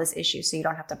potentially solve this issue, so you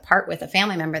don't have to part with a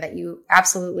family member that you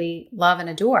absolutely love and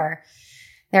adore.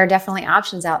 There are definitely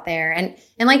options out there. And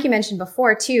like you mentioned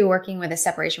before too, working with a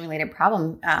separation related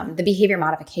problem, the behavior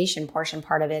modification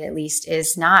part of it, at least,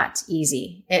 is not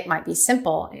easy. It might be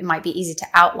simple. It might be easy to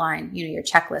outline, your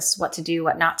checklists, what to do,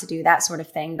 what not to do, that sort of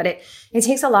thing. But it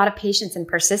takes a lot of patience and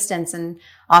persistence. And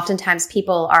oftentimes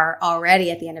people are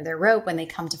already at the end of their rope when they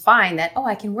come to find that,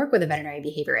 I can work with a veterinary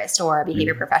behaviorist or a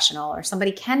behavior professional, or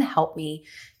somebody can help me.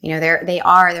 They're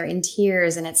in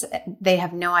tears, and they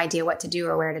have no idea what to do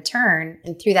or where to turn.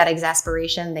 And through that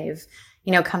exasperation, they've,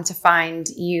 come to find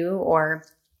you or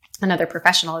another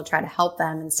professional to try to help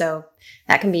them. And so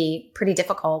that can be pretty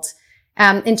difficult.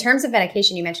 In terms of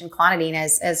medication, you mentioned clonidine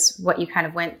as what you kind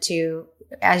of went to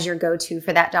as your go-to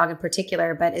for that dog in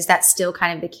particular, but is that still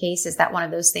kind of the case? Is that one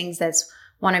of those things that's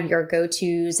one of your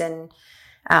go-tos? And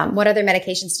What other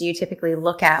medications do you typically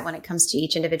look at when it comes to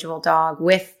each individual dog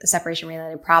with a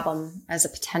separation-related problem as a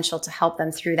potential to help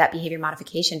them through that behavior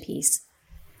modification piece?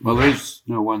 Well, there's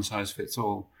no one size fits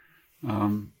all.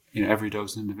 Every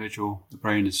dog's an individual. The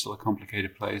brain is still a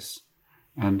complicated place,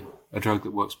 and a drug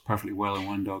that works perfectly well in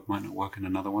one dog might not work in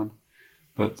another one.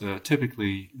 But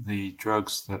typically, the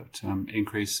drugs that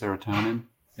increase serotonin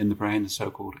in the brain, the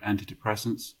so-called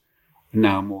antidepressants, are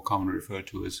now more commonly referred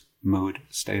to as mood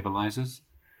stabilizers.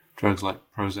 Drugs like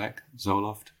Prozac,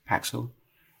 Zoloft, Paxil,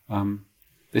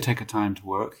 they take a time to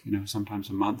work. Sometimes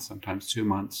a month, sometimes 2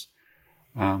 months.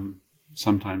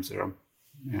 Sometimes there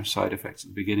are side effects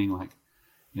at the beginning, like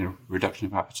reduction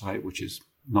of appetite, which is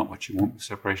not what you want with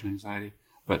separation anxiety.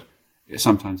 But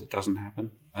sometimes it doesn't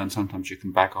happen, and sometimes you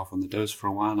can back off on the dose for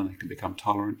a while, and they can become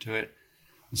tolerant to it.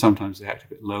 And sometimes they act a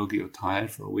bit logy or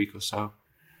tired for a week or so,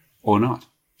 or not.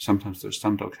 Sometimes there's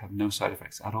some dogs have no side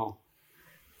effects at all.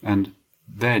 And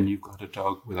then you've got a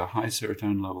dog with a high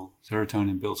serotonin level.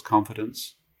 Serotonin builds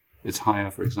confidence. It's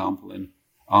higher, for example, in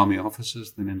army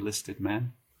officers than enlisted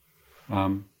men.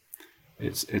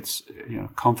 It's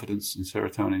confidence and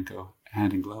serotonin go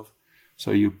hand in glove.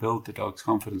 So you build the dog's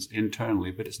confidence internally,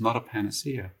 but it's not a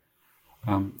panacea.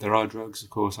 There are drugs,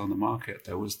 of course, on the market.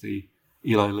 There was the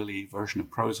Eli Lilly version of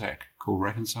Prozac called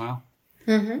Reconcile.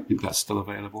 Mm-hmm. I think that's still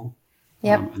available.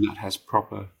 Yep. And that has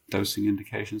proper dosing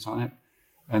indications on it.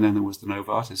 And then there was the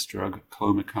Novartis drug,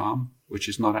 Clomicalm, which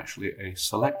is not actually a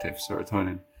selective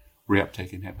serotonin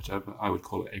reuptake inhibitor, but I would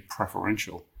call it a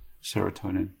preferential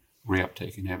serotonin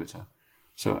reuptake inhibitor.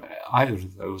 So either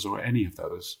of those or any of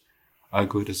those are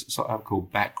good as what I would call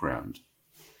background.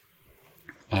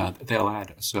 They'll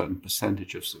add a certain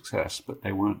percentage of success, but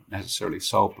they won't necessarily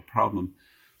solve the problem.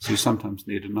 So you sometimes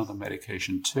need another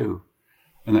medication too.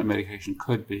 And that medication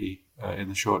could be, in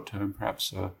the short term,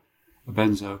 perhaps a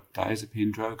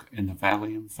benzodiazepine drug in the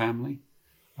Valium family.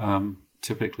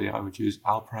 Typically, I would use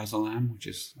alprazolam, which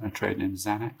is a trade name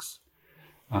Xanax.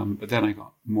 But then I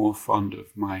got more fond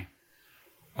of my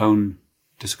own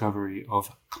discovery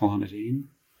of clonidine.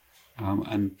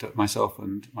 And myself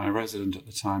and my resident at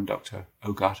the time, Dr.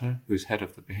 Ogata, who's head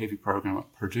of the behavior program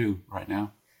at Purdue right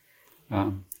now,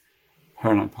 her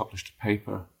and I published a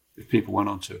paper. If people went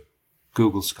onto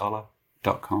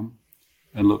googlescholar.com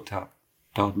and looked up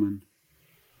Dodman,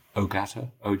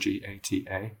 Ogata,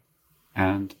 O-G-A-T-A,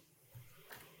 and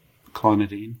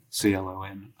clonidine,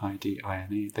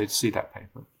 C-L-O-N-I-D-I-N-E, they'd see that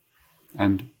paper.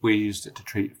 And we used it to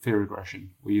treat fear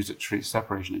aggression. We used it to treat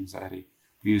separation anxiety.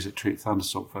 We use it to treat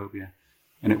thunderstorm phobia,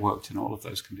 and it worked in all of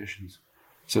those conditions.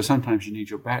 So sometimes you need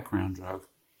your background drug,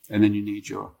 and then you need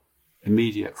your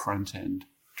immediate front-end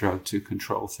drug to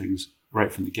control things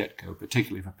right from the get-go,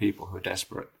 particularly for people who are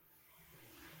desperate.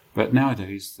 But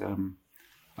nowadays,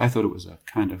 I thought it was a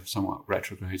kind of somewhat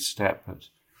retrograde step, but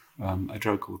a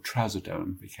drug called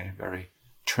trazodone became very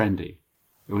trendy.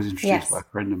 It was introduced by a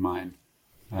friend of mine,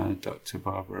 Dr.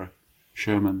 Barbara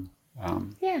Sherman.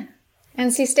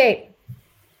 NC State.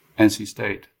 NC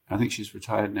State. I think she's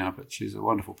retired now, but she's a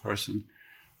wonderful person.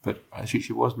 But I think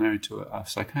she was married to a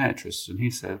psychiatrist, and he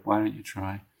said, why don't you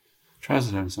try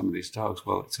trazodone in some of these dogs?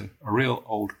 Well, it's a real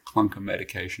old clunker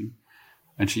medication,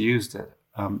 and she used it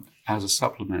as a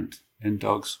supplement in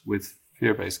dogs with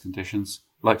fear-based conditions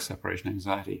like separation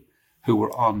anxiety, who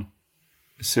were on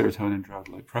a serotonin drug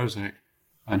like Prozac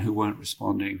and who weren't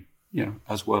responding,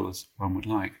 as well as one would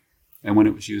like. And when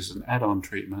it was used as an add-on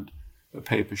treatment, the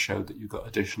paper showed that you got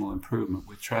additional improvement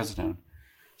with trazodone.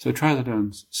 So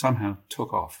trazodone somehow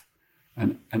took off,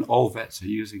 and all vets are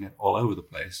using it all over the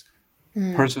place.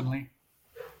 Personally,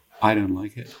 I don't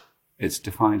like it. It's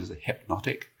defined as a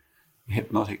hypnotic.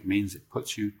 Hypnotic means it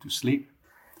puts you to sleep.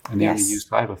 And the only use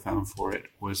I ever found for it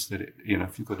was that,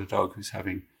 if you've got a dog who's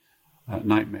having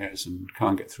nightmares and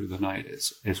can't get through the night,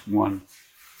 it's one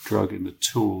drug in the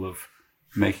tool of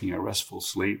making a restful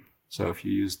sleep. So if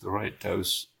you use the right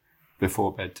dose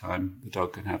before bedtime, the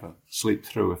dog can have a sleep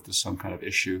through if there's some kind of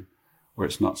issue where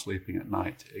it's not sleeping at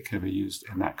night. It can be used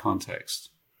in that context,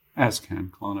 as can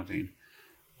clonidine.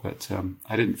 But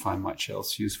I didn't find much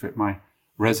else use for it. My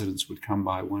residents would come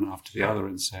by one after the other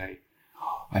and say,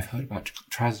 I've heard about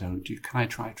trazodone. Can I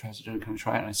try trazodone? Can I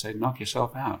try it? And I say, knock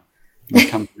yourself out. And they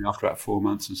come to me after about 4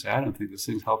 months and say, I don't think this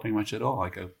thing's helping much at all. I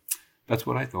go, that's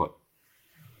what I thought.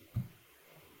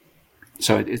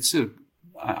 So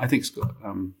I think it's got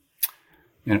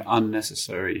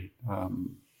unnecessary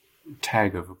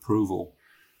tag of approval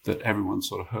that everyone's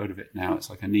sort of heard of it now. It's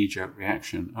like a knee-jerk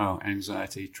reaction. Oh,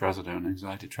 anxiety, trazodone,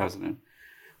 anxiety, trazodone.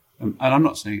 And I'm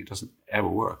not saying it doesn't ever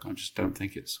work. I just don't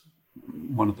think it's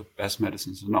one of the best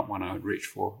medicines and not one I would reach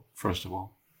for, first of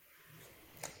all.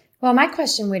 Well, my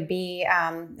question would be,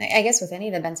 I guess with any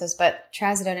of the benzos, but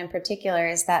trazodone in particular,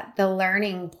 is that the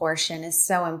learning portion is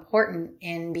so important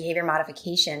in behavior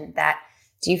modification that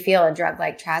do you feel a drug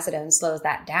like trazodone slows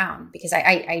that down? Because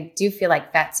I do feel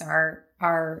like vets are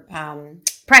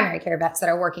primary care vets that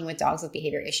are working with dogs with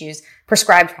behavior issues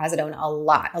prescribe trazodone a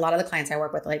lot. A lot of the clients I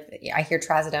work with, like I hear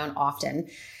trazodone often.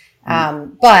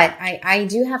 But I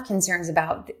do have concerns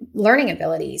about learning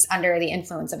abilities under the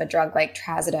influence of a drug like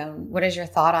trazodone. What is your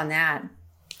thought on that?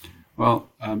 Well,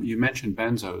 you mentioned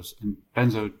benzos, and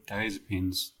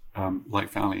benzodiazepines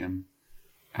like Valium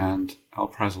and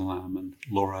alprazolam and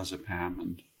lorazepam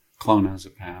and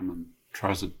clonazepam and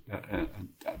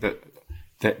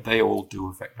they all do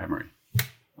affect memory.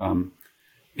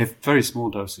 If very small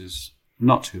doses,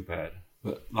 not too bad,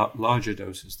 but larger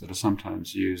doses that are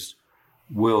sometimes used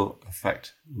will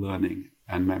affect learning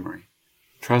and memory.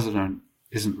 Trazodone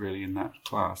isn't really in that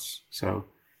class, so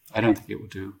I don't think it will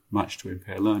do much to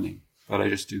impair learning, but I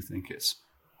just do think it's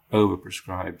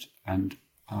overprescribed, and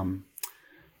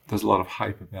there's a lot of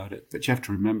hype about it. But you have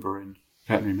to remember in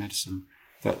veterinary medicine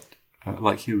that,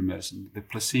 like human medicine, the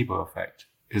placebo effect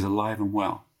is alive and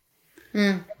well.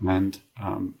 And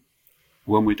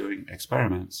when we're doing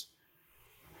experiments,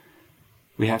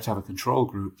 we have to have a control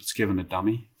group that's given a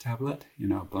dummy tablet,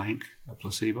 a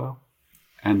placebo.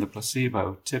 And the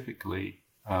placebo typically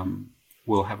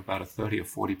will have about a 30 or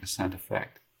 40%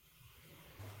 effect.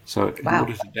 So in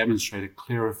order to demonstrate a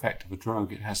clear effect of a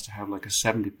drug, it has to have like a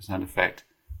 70% effect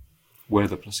where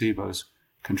the placebo's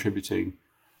contributing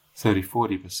 30,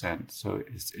 40%. So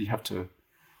you have to,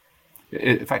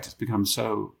 in fact, it's become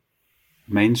so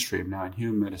mainstream now in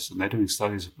human medicine. They're doing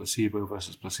studies of placebo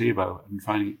versus placebo and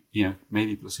finding,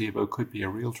 maybe placebo could be a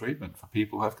real treatment for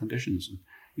people who have conditions. And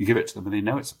you give it to them and they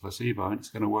know it's a placebo and it's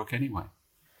going to work anyway.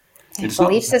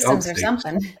 Belief systems or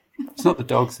something. It's not the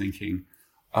dog thinking,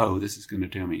 oh, this is going to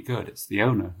do me good. It's the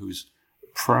owner who's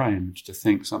primed to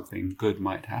think something good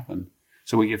might happen.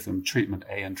 So we give them treatment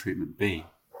A and treatment B.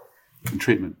 And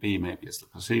treatment B maybe is the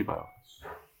placebo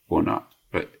or not.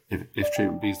 But if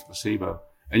treatment B is the placebo,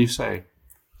 and you say,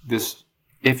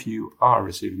 if you are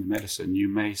receiving the medicine, you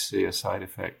may see a side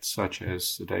effect such as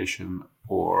sedation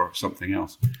or something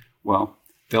else. Well,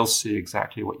 they'll see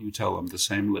exactly what you tell them, the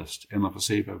same list in the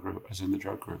placebo group as in the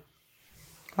drug group.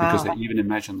 Wow. Because they even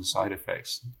imagine the side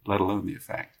effects, let alone the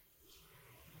effect.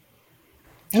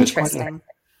 Interesting.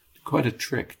 So quite a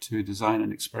trick to design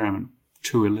an experiment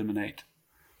to eliminate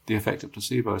the effect of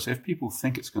placebos. If people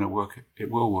think it's going to work, it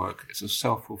will work. It's a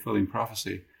self-fulfilling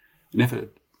prophecy. And if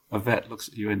a vet looks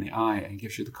at you in the eye and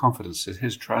gives you the confidence that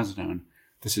here's trazodone,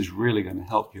 this is really going to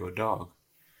help your dog,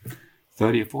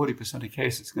 30 or 40% of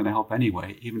cases it's going to help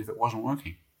anyway, even if it wasn't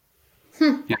working.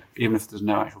 Yeah, even if there's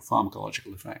no actual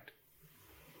pharmacological effect.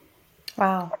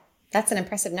 Wow, that's an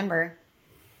impressive number.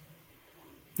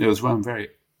 There was one very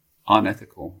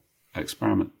unethical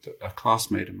experiment. A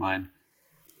classmate of mine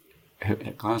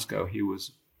at Glasgow, he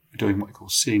was doing what he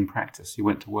calls seeing practice. He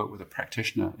went to work with a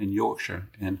practitioner in Yorkshire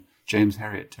in James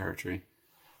Herriot territory.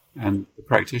 And the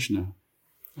practitioner,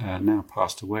 now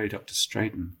passed away, Dr.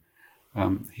 Strayton,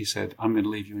 he said, I'm going to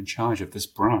leave you in charge of this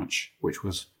branch, which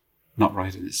was not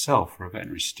right in itself for a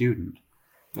veterinary student.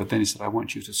 But then he said, I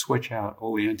want you to switch out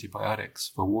all the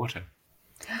antibiotics for water.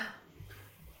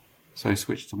 So he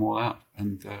switched them all out.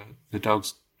 And the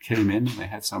dogs came in and they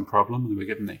had some problem and they were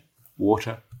given the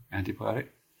water antibiotic.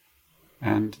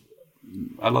 And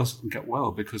a lot of them get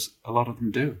well because a lot of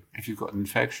them do. If you've got an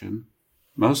infection,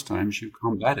 most times you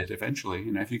combat it eventually.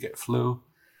 If you get flu,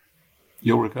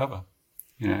 you'll recover.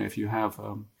 If you have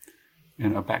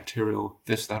a bacterial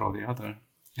this, that, or the other,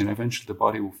 eventually the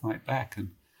body will fight back.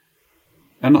 And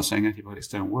I'm not saying antibiotics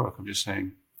don't work. I'm just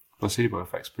saying placebo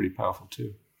effect's pretty powerful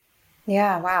too.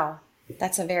 Yeah, wow.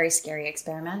 That's a very scary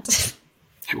experiment.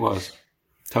 It was.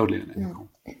 Totally unethical.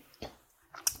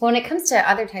 When it comes to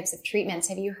other types of treatments,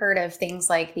 have you heard of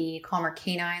things like the Calmer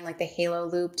Canine, like the Halo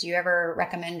Loop? Do you ever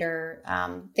recommend or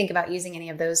think about using any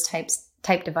of those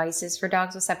type devices for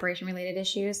dogs with separation-related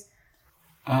issues?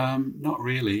 Not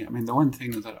really. I mean, the one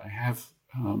thing that I have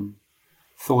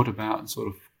thought about and sort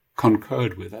of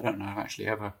concurred with, I don't know if I've actually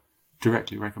ever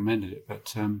directly recommended it,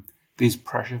 but these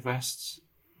pressure vests,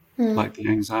 like the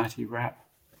anxiety wrap.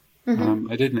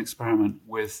 I did an experiment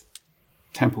with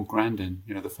Temple Grandin,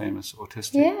 the famous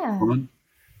autistic woman,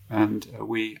 and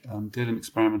we did an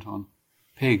experiment on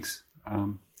pigs.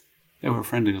 They were a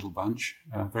friendly little bunch,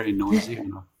 very noisy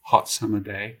on a hot summer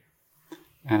day,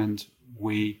 and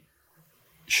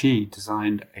she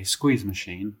designed a squeeze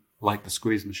machine like the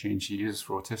squeeze machine she uses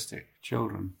for autistic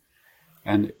children,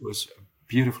 and it was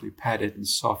beautifully padded and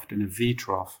soft in a V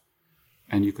trough,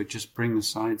 and you could just bring the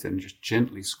sides in and just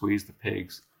gently squeeze the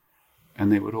pigs,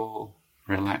 and they would all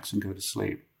relax and go to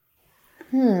sleep.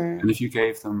 And if you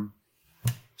gave them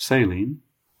saline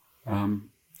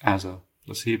as a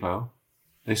placebo,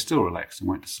 they still relaxed and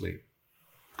went to sleep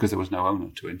because there was no owner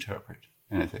to interpret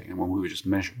anything, and when we were just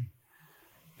measuring.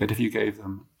 But if you gave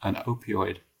them an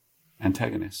opioid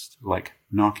antagonist like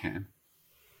Narcan,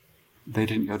 they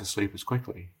didn't go to sleep as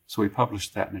quickly. So we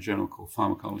published that in a journal called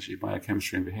Pharmacology,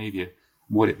 Biochemistry and Behavior.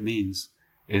 What it means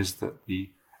is that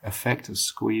the effect of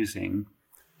squeezing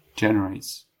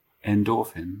generates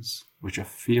endorphins, which are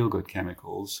feel-good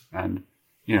chemicals, and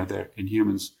they're in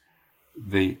humans.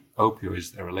 The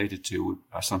opioids they're related to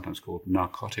are sometimes called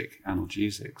narcotic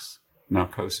analgesics,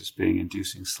 narcosis being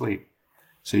inducing sleep.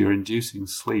 So you're inducing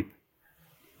sleep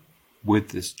with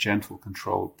this gentle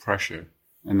controlled pressure,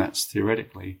 and that's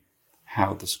theoretically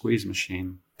how the squeeze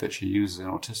machine that she uses in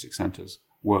autistic centers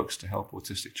works to help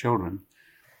autistic children.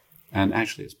 And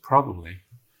actually it's probably,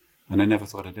 and I never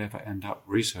thought I'd ever end up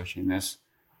researching this,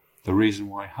 the reason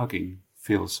why hugging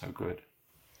feels so good.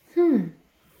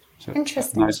 So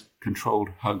interesting. A nice controlled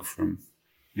hug from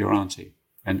your auntie,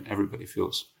 and everybody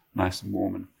feels nice and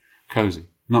warm and cozy.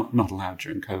 Not allowed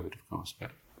during COVID, of course,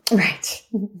 but right.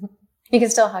 You can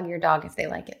still hug your dog if they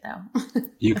like it, though.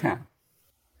 You can.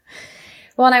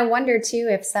 Well, and I wonder too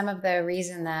if some of the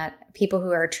reason that people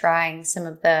who are trying some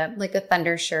of the like the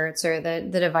thunder shirts or the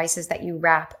devices that you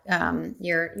wrap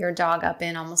your dog up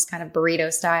in almost kind of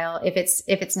burrito style, if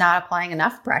it's not applying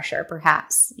enough pressure,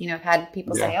 perhaps. I've had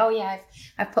people say, "Oh yeah,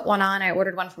 I've put one on. I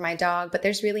ordered one for my dog," but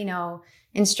there's really no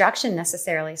instruction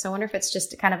necessarily. So I wonder if it's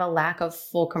just kind of a lack of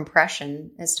full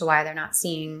compression as to why they're not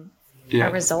seeing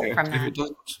a result from that. If it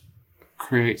doesn't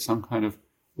create some kind of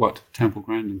what Temple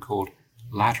Grandin called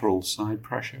lateral side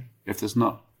pressure. If there's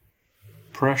not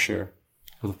pressure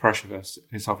with a pressure vest,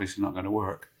 it's obviously not going to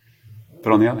work.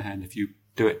 But on the other hand, if you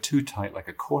do it too tight like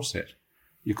a corset,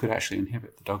 you could actually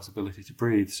inhibit the dog's ability to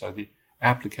breathe. So the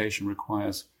application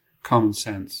requires common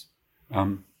sense,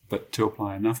 but to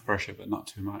apply enough pressure but not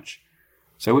too much.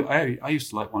 So I used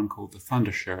to like one called the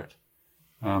Thunder Shirt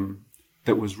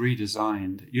that was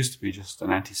redesigned. It used to be just an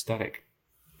anti-static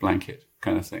blanket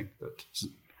kind of thing,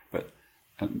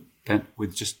 and then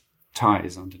with just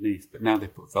ties underneath. But now they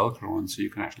put Velcro on so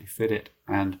you can actually fit it.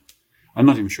 And I'm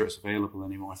not even sure it's available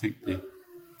anymore. I think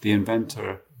the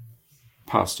inventor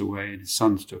passed away and his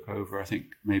sons took over. I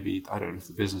think maybe, I don't know if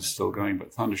the business is still going,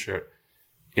 but Thundershirt,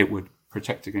 it would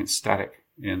protect against static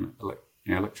in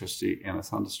electricity in a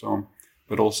thunderstorm,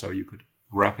 but also you could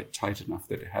wrap it tight enough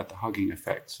that it had the hugging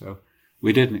effect. So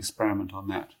we did an experiment on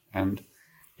that, and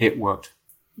it worked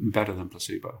better than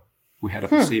placebo. We had a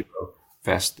placebo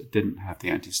vest that didn't have the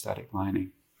anti-static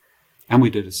lining. And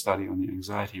we did a study on the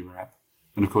anxiety wrap.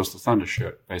 And of course, the Thunder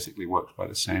Shirt basically works by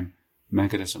the same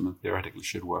mechanism and theoretically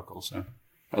should work also,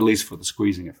 at least for the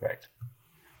squeezing effect.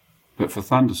 But for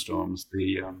thunderstorms,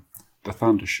 the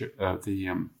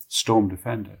Storm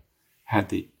Defender had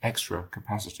the extra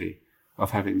capacity of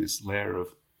having this layer of,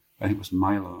 I think it was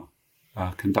mylar,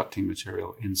 conducting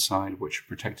material inside, which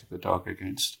protected the dog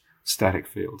against static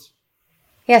fields.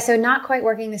 Yeah, so not quite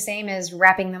working the same as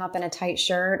wrapping them up in a tight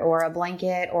shirt or a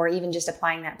blanket or even just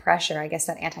applying that pressure. I guess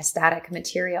that anti-static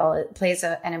material, it plays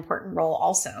an important role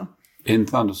also. In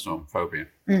thunderstorm phobia.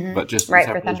 Mm-hmm. But just right,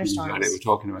 for thunderstorms. We're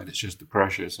talking about, it's just the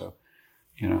pressure. So,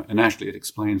 and actually it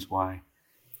explains why,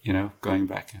 going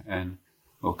back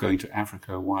or going to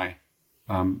Africa, why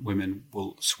women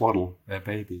will swaddle their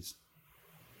babies.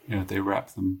 They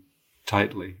wrap them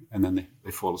tightly and then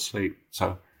they fall asleep.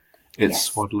 So it's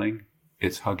swaddling.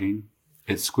 It's hugging,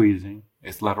 it's squeezing,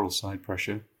 it's lateral side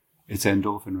pressure, it's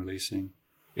endorphin releasing,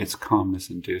 it's calmness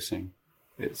inducing.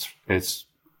 It's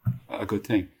a good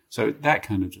thing. So that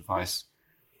kind of device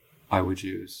I would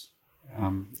use.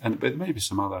 But maybe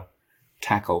some other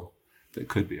tackle that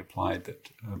could be applied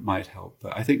that might help.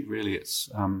 But I think really it's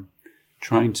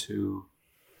trying to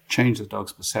change the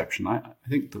dog's perception. I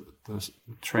think the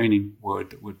training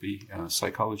word that would be a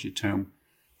psychology term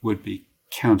would be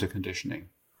counter conditioning.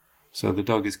 So the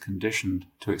dog is conditioned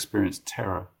to experience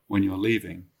terror when you're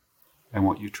leaving, and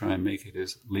what you try and make it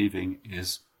is leaving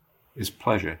is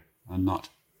pleasure and not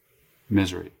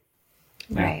misery.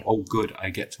 Right. Oh, good, I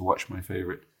get to watch my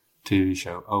favorite TV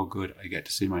show. Oh, good, I get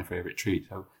to see my favorite treat.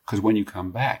 Because when you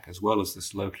come back, as well as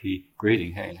this low-key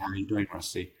greeting, hey, how are you doing,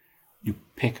 Rusty? You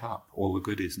pick up all the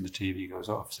goodies and the TV goes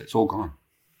off. So it's all gone.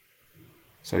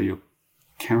 So you're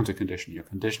counter-conditioning. You're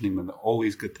conditioning them that all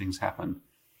these good things happen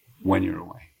when you're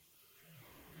away.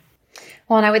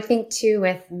 Well, and I would think too,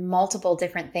 with multiple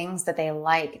different things that they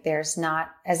like, there's not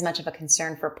as much of a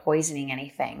concern for poisoning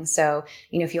anything. So,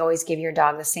 if you always give your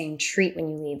dog the same treat when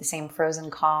you leave, the same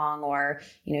frozen Kong or,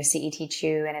 CET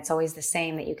Chew, and it's always the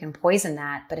same, that you can poison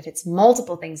that. But if it's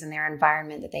multiple things in their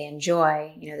environment that they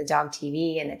enjoy, the dog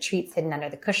TV and the treats hidden under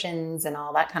the cushions and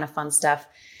all that kind of fun stuff,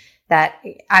 that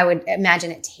I would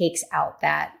imagine it takes out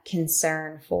that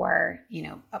concern for,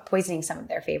 poisoning some of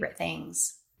their favorite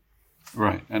things.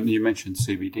 Right. And you mentioned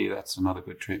CBD. That's another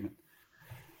good treatment.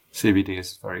 CBD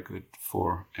is very good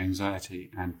for anxiety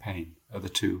and pain, are the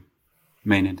two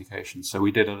main indications. So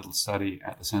we did a little study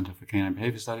at the Center for Canine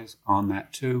Behavior Studies on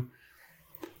that too.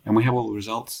 And we have all the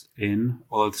results in,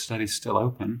 although the study's still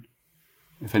open.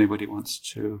 If anybody wants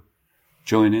to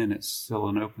join in, it's still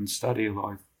an open study, although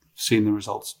I've seen the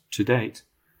results to date.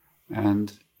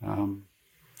 And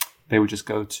they would just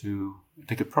go to,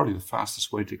 I think probably the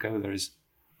fastest way to go there is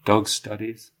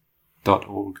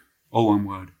dogstudies.org, all one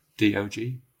word,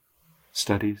 D-O-G,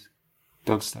 studies,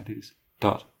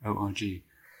 dogstudies.org.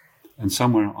 And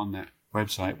somewhere on that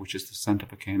website, which is the Center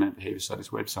for Canine Behavior Studies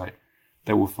website,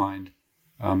 they will find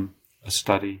a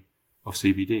study of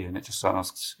CBD. And it just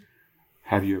asks,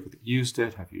 have you ever used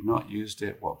it? Have you not used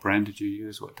it? What brand did you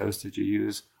use? What dose did you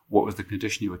use? What was the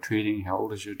condition you were treating? How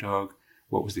old is your dog?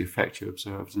 What was the effect you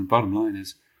observed? And bottom line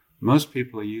is, most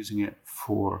people are using it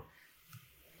for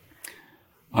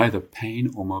either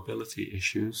pain or mobility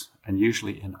issues, and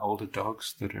usually in older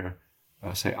dogs that are,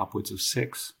 say, upwards of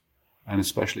 6, and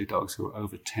especially dogs who are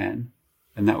over 10.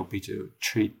 And that would be to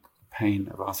treat the pain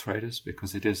of arthritis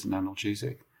because it is an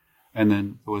analgesic. And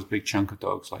then there was a big chunk of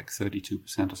dogs, like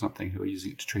 32% or something, who are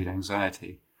using it to treat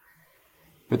anxiety.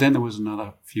 But then there was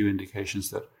another few indications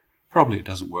that probably it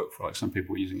doesn't work for, like some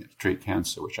people were using it to treat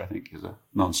cancer, which I think is a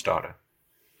non-starter.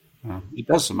 It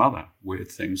does some other weird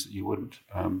things that you wouldn't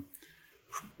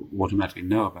automatically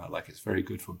know about, like it's very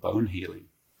good for bone healing.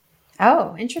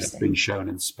 Oh, interesting. It's been shown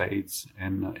in spades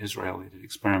in Israel. They did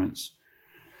experiments,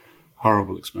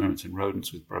 horrible experiments in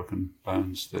rodents with broken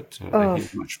bones that they heal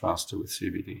much faster with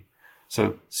CBD.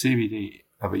 So CBD,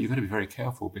 but you've got to be very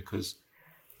careful because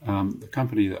the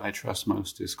company that I trust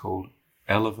most is called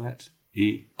Elevet,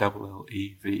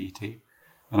 E-L-L-E-V-E-T.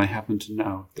 And I happen to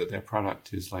know that their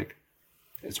product is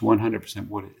it's 100%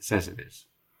 what it says it is.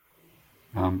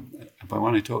 But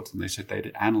when I talked to them, they said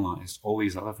they'd analyzed all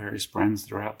these other various brands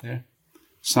that are out there.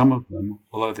 Some of them,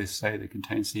 although they say they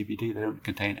contain CBD, they don't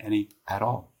contain any at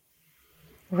all.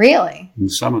 Really? And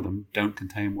some of them don't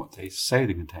contain what they say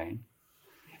they contain.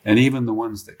 And even the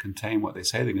ones that contain what they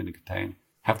say they're going to contain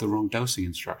have the wrong dosing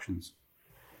instructions.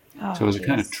 Oh, so as a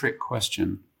kind of trick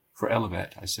question for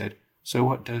Elevet, I said, so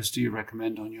what dose do you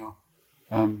recommend on your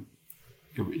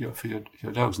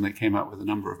dogs? And they came out with a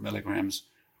number of milligrams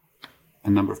a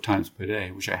number of times per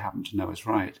day, which I happen to know is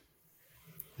right.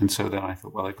 And so then I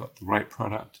thought, well, I got the right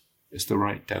product. It's the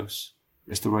right dose.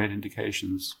 It's the right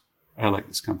indications. I like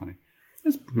this company.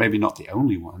 It's maybe not the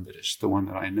only one, but it's the one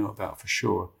that I know about for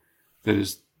sure that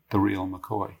is the real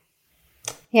McCoy.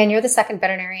 Yeah, and you're the second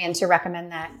veterinarian to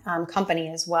recommend that company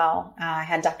as well. I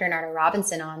had Dr. Narda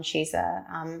Robinson on. She's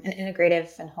an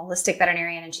integrative and holistic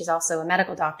veterinarian, and she's also a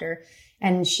medical doctor.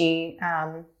 And she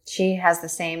has the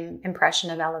same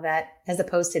impression of Elevet as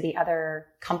opposed to the other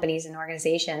companies and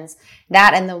organizations.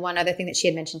 That, and the one other thing that she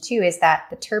had mentioned too is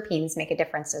that the terpenes make a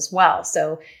difference as well.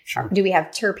 So Sure. Do we have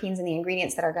terpenes in the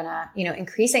ingredients that are going to,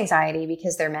 increase anxiety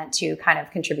because they're meant to kind of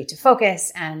contribute to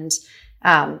focus and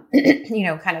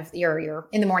kind of your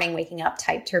in the morning waking up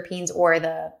type terpenes, or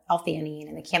the L-theanine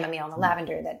and the chamomile and the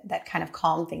lavender that kind of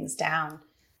calm things down?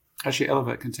 Actually,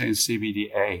 Elevet contains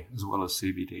CBDA as well as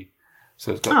CBD.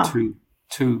 So it's got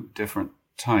two different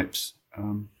types.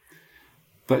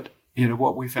 But,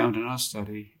 what we found in our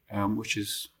study, which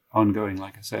is ongoing,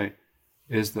 like I say,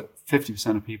 is that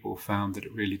 50% of people found that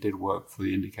it really did work for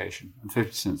the indication and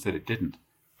 50% said it didn't.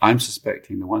 I'm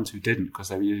suspecting the ones who didn't, because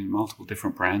they were using multiple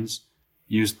different brands,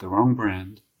 used the wrong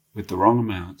brand with the wrong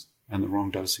amount and the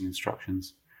wrong dosing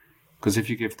instructions. Because if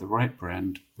you give the right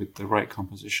brand with the right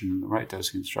composition and the right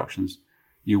dosing instructions,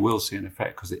 you will see an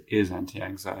effect, because it is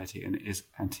anti-anxiety and it is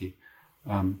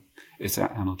it's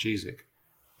analgesic.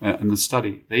 And the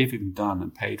study, they've even done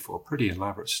and paid for pretty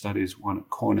elaborate studies, one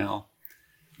at Cornell,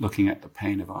 looking at the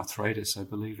pain of arthritis, I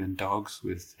believe, in dogs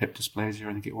with hip dysplasia,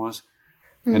 I think it was.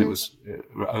 Mm-hmm. And it was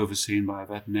overseen by a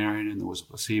veterinarian, and there was a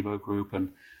placebo group,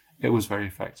 and it was very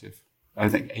effective. I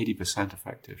think 80%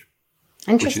 effective.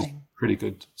 Interesting. Which is pretty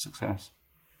good success.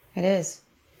 It is.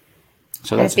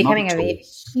 So and that's it's becoming a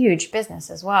huge business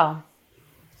as well.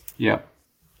 Yeah.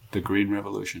 The Green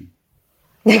Revolution.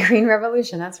 The Green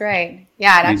Revolution, that's right.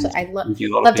 Yeah, I'd love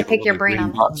to pick your brain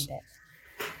on that.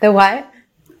 The what?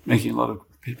 Making a lot of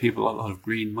people a lot of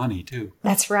green money too.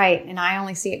 That's right. And I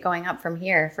only see it going up from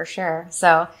here for sure.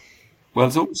 So, Well,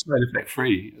 it's almost side effect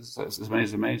free. It's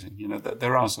amazing. You know,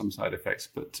 there are some side effects,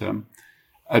 but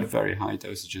at very high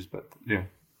dosages. But yeah,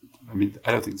 I mean,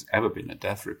 I don't think there's ever been a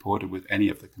death reported with any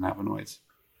of the cannabinoids.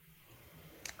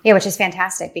 yeah, which is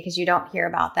fantastic because you don't hear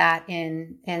about that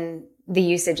in the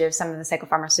usage of some of the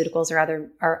psychopharmaceuticals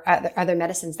or other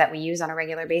medicines that we use on a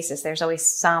regular basis. There's always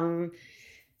some,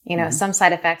 some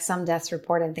side effects, some deaths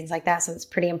reported and things like that. So it's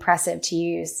pretty impressive to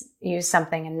use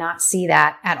something and not see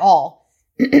that at all.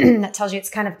 That tells you it's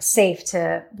kind of safe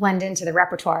to blend into the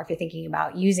repertoire if you're thinking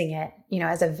about using it,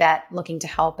 as a vet looking to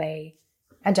help a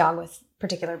dog with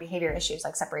particular behavior issues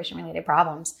like separation related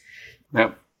problems.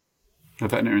 Yep. The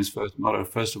veterinarian's first motto,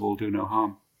 first of all, do no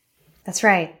harm. That's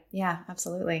right. Yeah,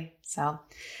 absolutely. So,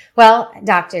 well,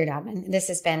 Dr. Dodman, this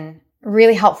has been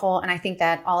really helpful. And I think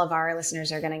that all of our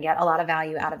listeners are going to get a lot of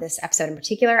value out of this episode in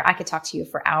particular. I could talk to you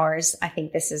for hours. I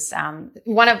think this is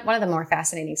one of the more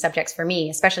fascinating subjects for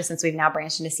me, especially since we've now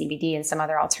branched into CBD and some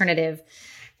other alternative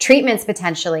treatments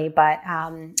potentially. But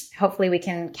hopefully we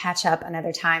can catch up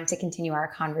another time to continue our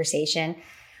conversation.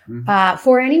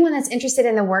 For anyone that's interested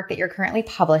in the work that you're currently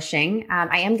publishing,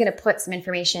 I am going to put some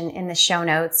information in the show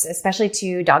notes, especially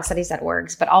to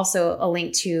dogstudies.org, but also a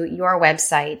link to your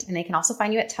website. And they can also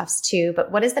find you at Tufts too.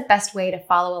 But what is the best way to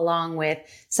follow along with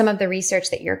some of the research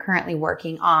that you're currently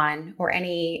working on, or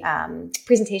any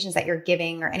presentations that you're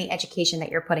giving, or any education that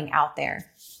you're putting out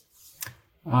there?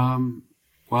 They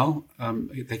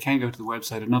can go to the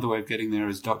website. Another way of getting there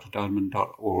is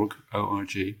drdodman.org,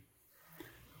 O-R-G.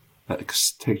 That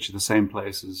takes you to the same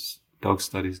place as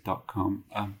dogstudies.com,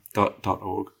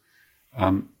 .org,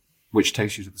 which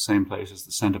takes you to the same place as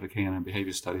the Center for Canine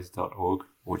Behavior Studies.org,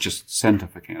 or just Center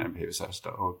for Canine Behavior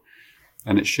Studies.org.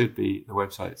 And it should be, the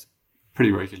website's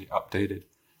pretty regularly updated.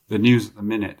 The news at the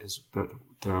minute is that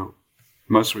the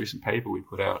most recent paper we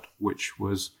put out, which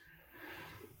was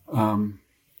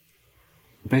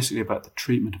basically about the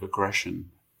treatment of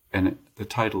aggression. And the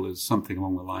title is something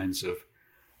along the lines of,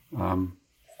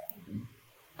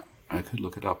 I could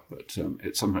look it up, but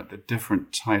it's something like the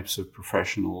different types of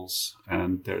professionals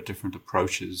and their different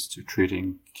approaches to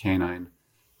treating canine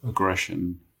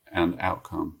aggression and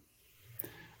outcome.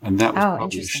 And that was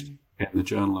published in the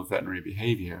Journal of Veterinary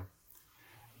Behavior.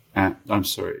 Journal of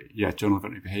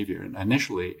Veterinary Behavior. And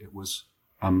initially it was,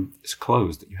 it's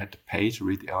closed, that you had to pay to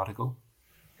read the article.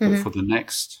 But for the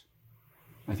next,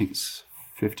 I think it's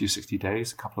 50 or 60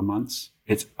 days, a couple of months,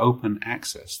 it's open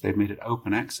access. They've made it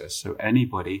open access. So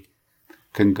anybody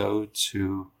can go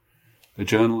to the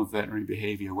Journal of Veterinary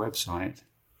Behavior website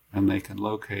and they can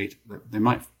locate, they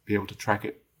might be able to track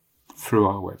it through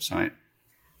our website,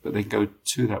 but they can go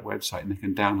to that website and they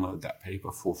can download that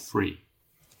paper for free.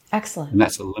 Excellent. And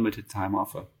that's a limited time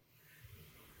offer.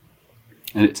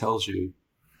 And it tells you,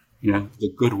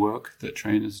 the good work that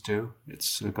trainers do.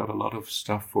 It's got a lot of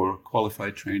stuff for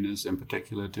qualified trainers in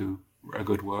particular do a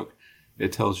good work.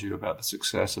 It tells you about the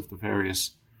success of the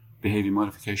various behavior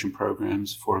modification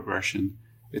programs for aggression.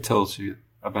 It tells you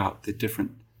about the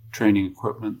different training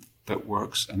equipment that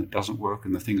works and that doesn't work,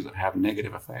 and the things that have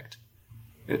negative effect.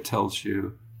 It tells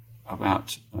you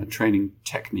about training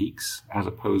techniques as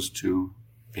opposed to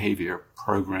behavior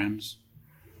programs.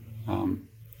 And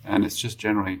it's just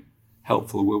generally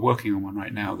helpful. We're working on one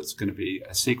right now that's going to be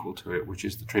a sequel to it, which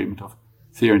is the treatment of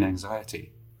fear and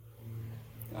anxiety.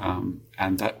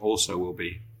 And that also will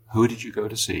be, who did you go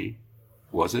to see?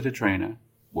 Was it a trainer?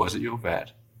 Was it your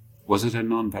vet? Was it a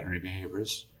non-veterinary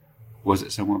behaviorist? Was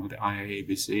it someone with the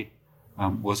IAABC?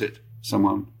 Was it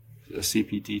someone, a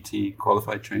CPDT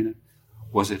qualified trainer?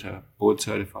 Was it a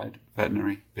board-certified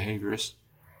veterinary behaviorist?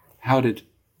 How did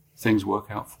things work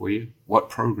out for you? What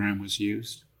program was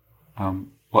used?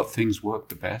 What things work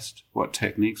the best? What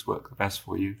techniques work the best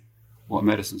for you? What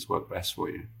medicines work best for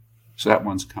you? So that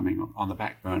one's coming on the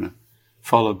back burner,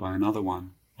 followed by another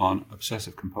one on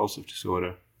obsessive compulsive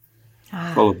disorder,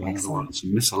 followed by another one on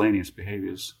some miscellaneous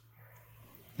behaviors.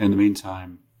 In the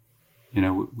meantime,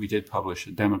 we did publish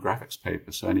a demographics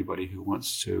paper, so anybody who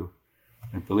wants to,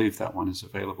 I believe that one is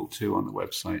available too on the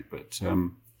website, but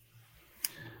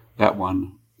that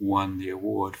one won the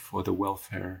award for the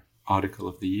Welfare Article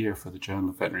of the Year for the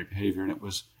Journal of Veterinary Behavior, and it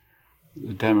was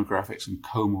the demographics and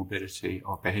comorbidity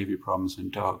of behavior problems in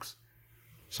dogs.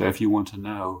 So if you want to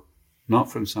know, not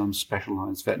from some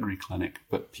specialized veterinary clinic,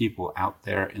 but people out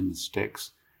there in the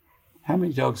sticks, how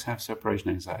many dogs have separation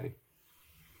anxiety?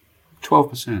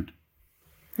 12%.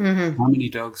 How many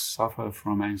dogs suffer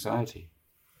from anxiety?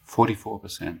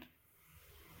 44%.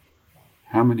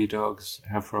 How many dogs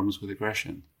have problems with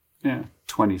aggression?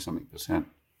 20 something percent.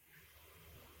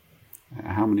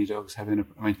 How many dogs have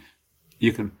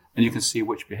you can see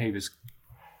which behaviors,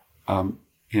 the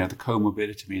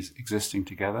comorbidity is existing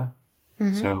together.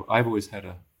 Mm-hmm. So I've always had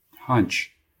a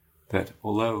hunch that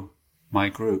although my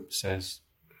group says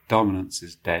dominance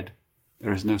is dead,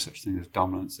 there is no such thing as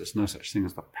dominance. There's no such thing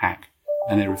as the pack.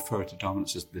 And they refer to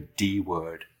dominance as the D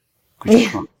word, because you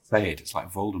can't say it. It's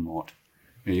like Voldemort.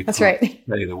 That's right.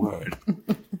 Say the word.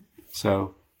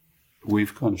 So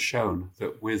we've kind of shown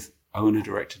that with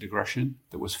owner-directed aggression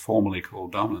that was formerly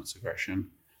called dominance aggression,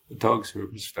 the dogs who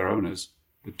resist their owners,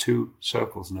 the two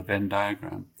circles in a Venn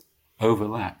diagram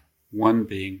overlap, one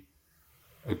being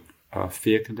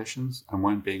fear conditions and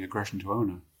one being aggression to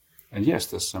owner. And yes,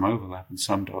 there's some overlap, and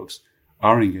some dogs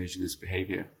are engaging in this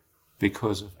behavior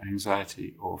because of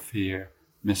anxiety or fear,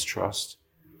 mistrust.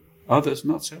 Others,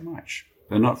 not so much.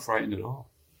 They're not frightened at all.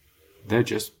 They're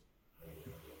just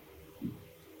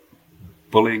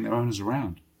bullying their owners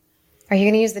around. Are you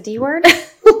going to use the D word?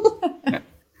 Yeah,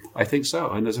 I think so.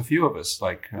 And there's a few of us,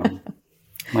 like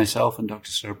myself and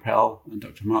Dr. Serpell and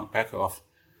Dr. Mark Beckhoff,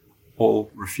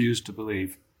 all refuse to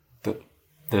believe that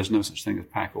there's no such thing as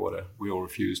pack order. We all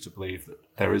refuse to believe that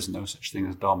there is no such thing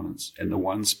as dominance in the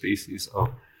one species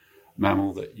of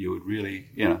mammal that you would really,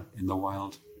 in the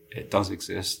wild, it does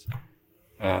exist.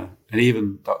 And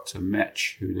even Dr.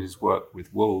 Metch, who did his work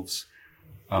with wolves,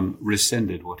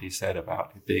 rescinded what he said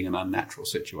about it being an unnatural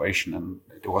situation, and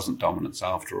it wasn't dominance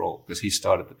after all, because he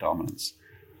started the dominance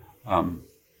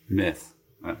myth,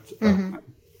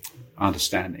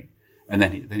 understanding. And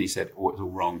then he said, it was all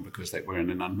wrong because they were in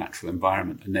an unnatural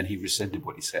environment. And then he rescinded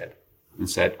what he said and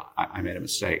said, I made a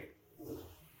mistake.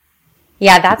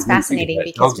 Yeah, that's fascinating,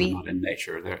 because dogs are not in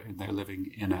nature. They're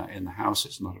living in the house.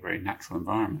 It's not a very natural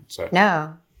environment. So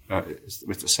no, it's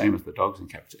the same as the dogs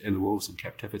in the wolves in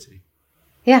captivity.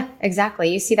 Yeah, exactly.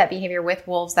 You see that behavior with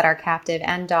wolves that are captive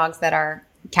and dogs that are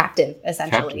captive,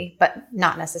 essentially, but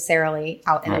not necessarily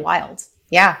out in the wild.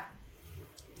 Yeah.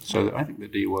 So I think the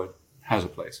D word has a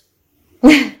place.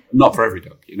 Not for every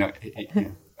dog,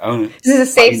 Own it. This is a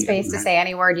safe space to say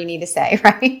any word you need to say,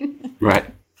 right? Right.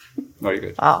 Very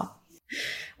good. Oh,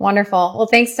 wonderful. Well,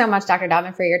 thanks so much, Dr.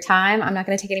 Dodman, for your time. I'm not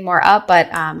going to take any more up,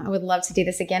 but I would love to do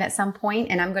this again at some point.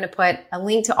 And I'm going to put a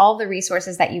link to all the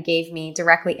resources that you gave me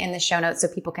directly in the show notes so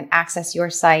people can access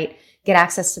your site, get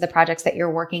access to the projects that you're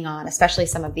working on, especially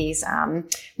some of these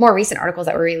more recent articles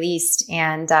that were released,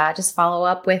 and just follow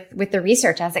up with the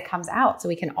research as it comes out so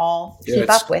we can all keep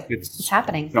up with what's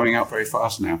happening. Coming out very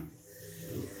fast now.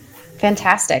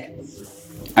 Fantastic.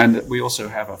 And we also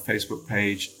have a Facebook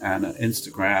page and an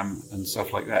Instagram and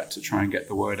stuff like that to try and get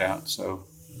the word out. So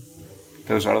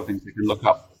those are other things you can look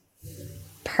up.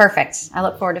 Perfect. I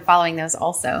look forward to following those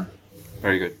also.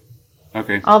 Very good.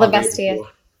 Okay. All the best to you.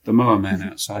 The mower man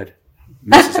outside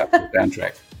messes up the down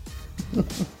track.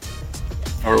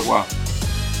 Au revoir.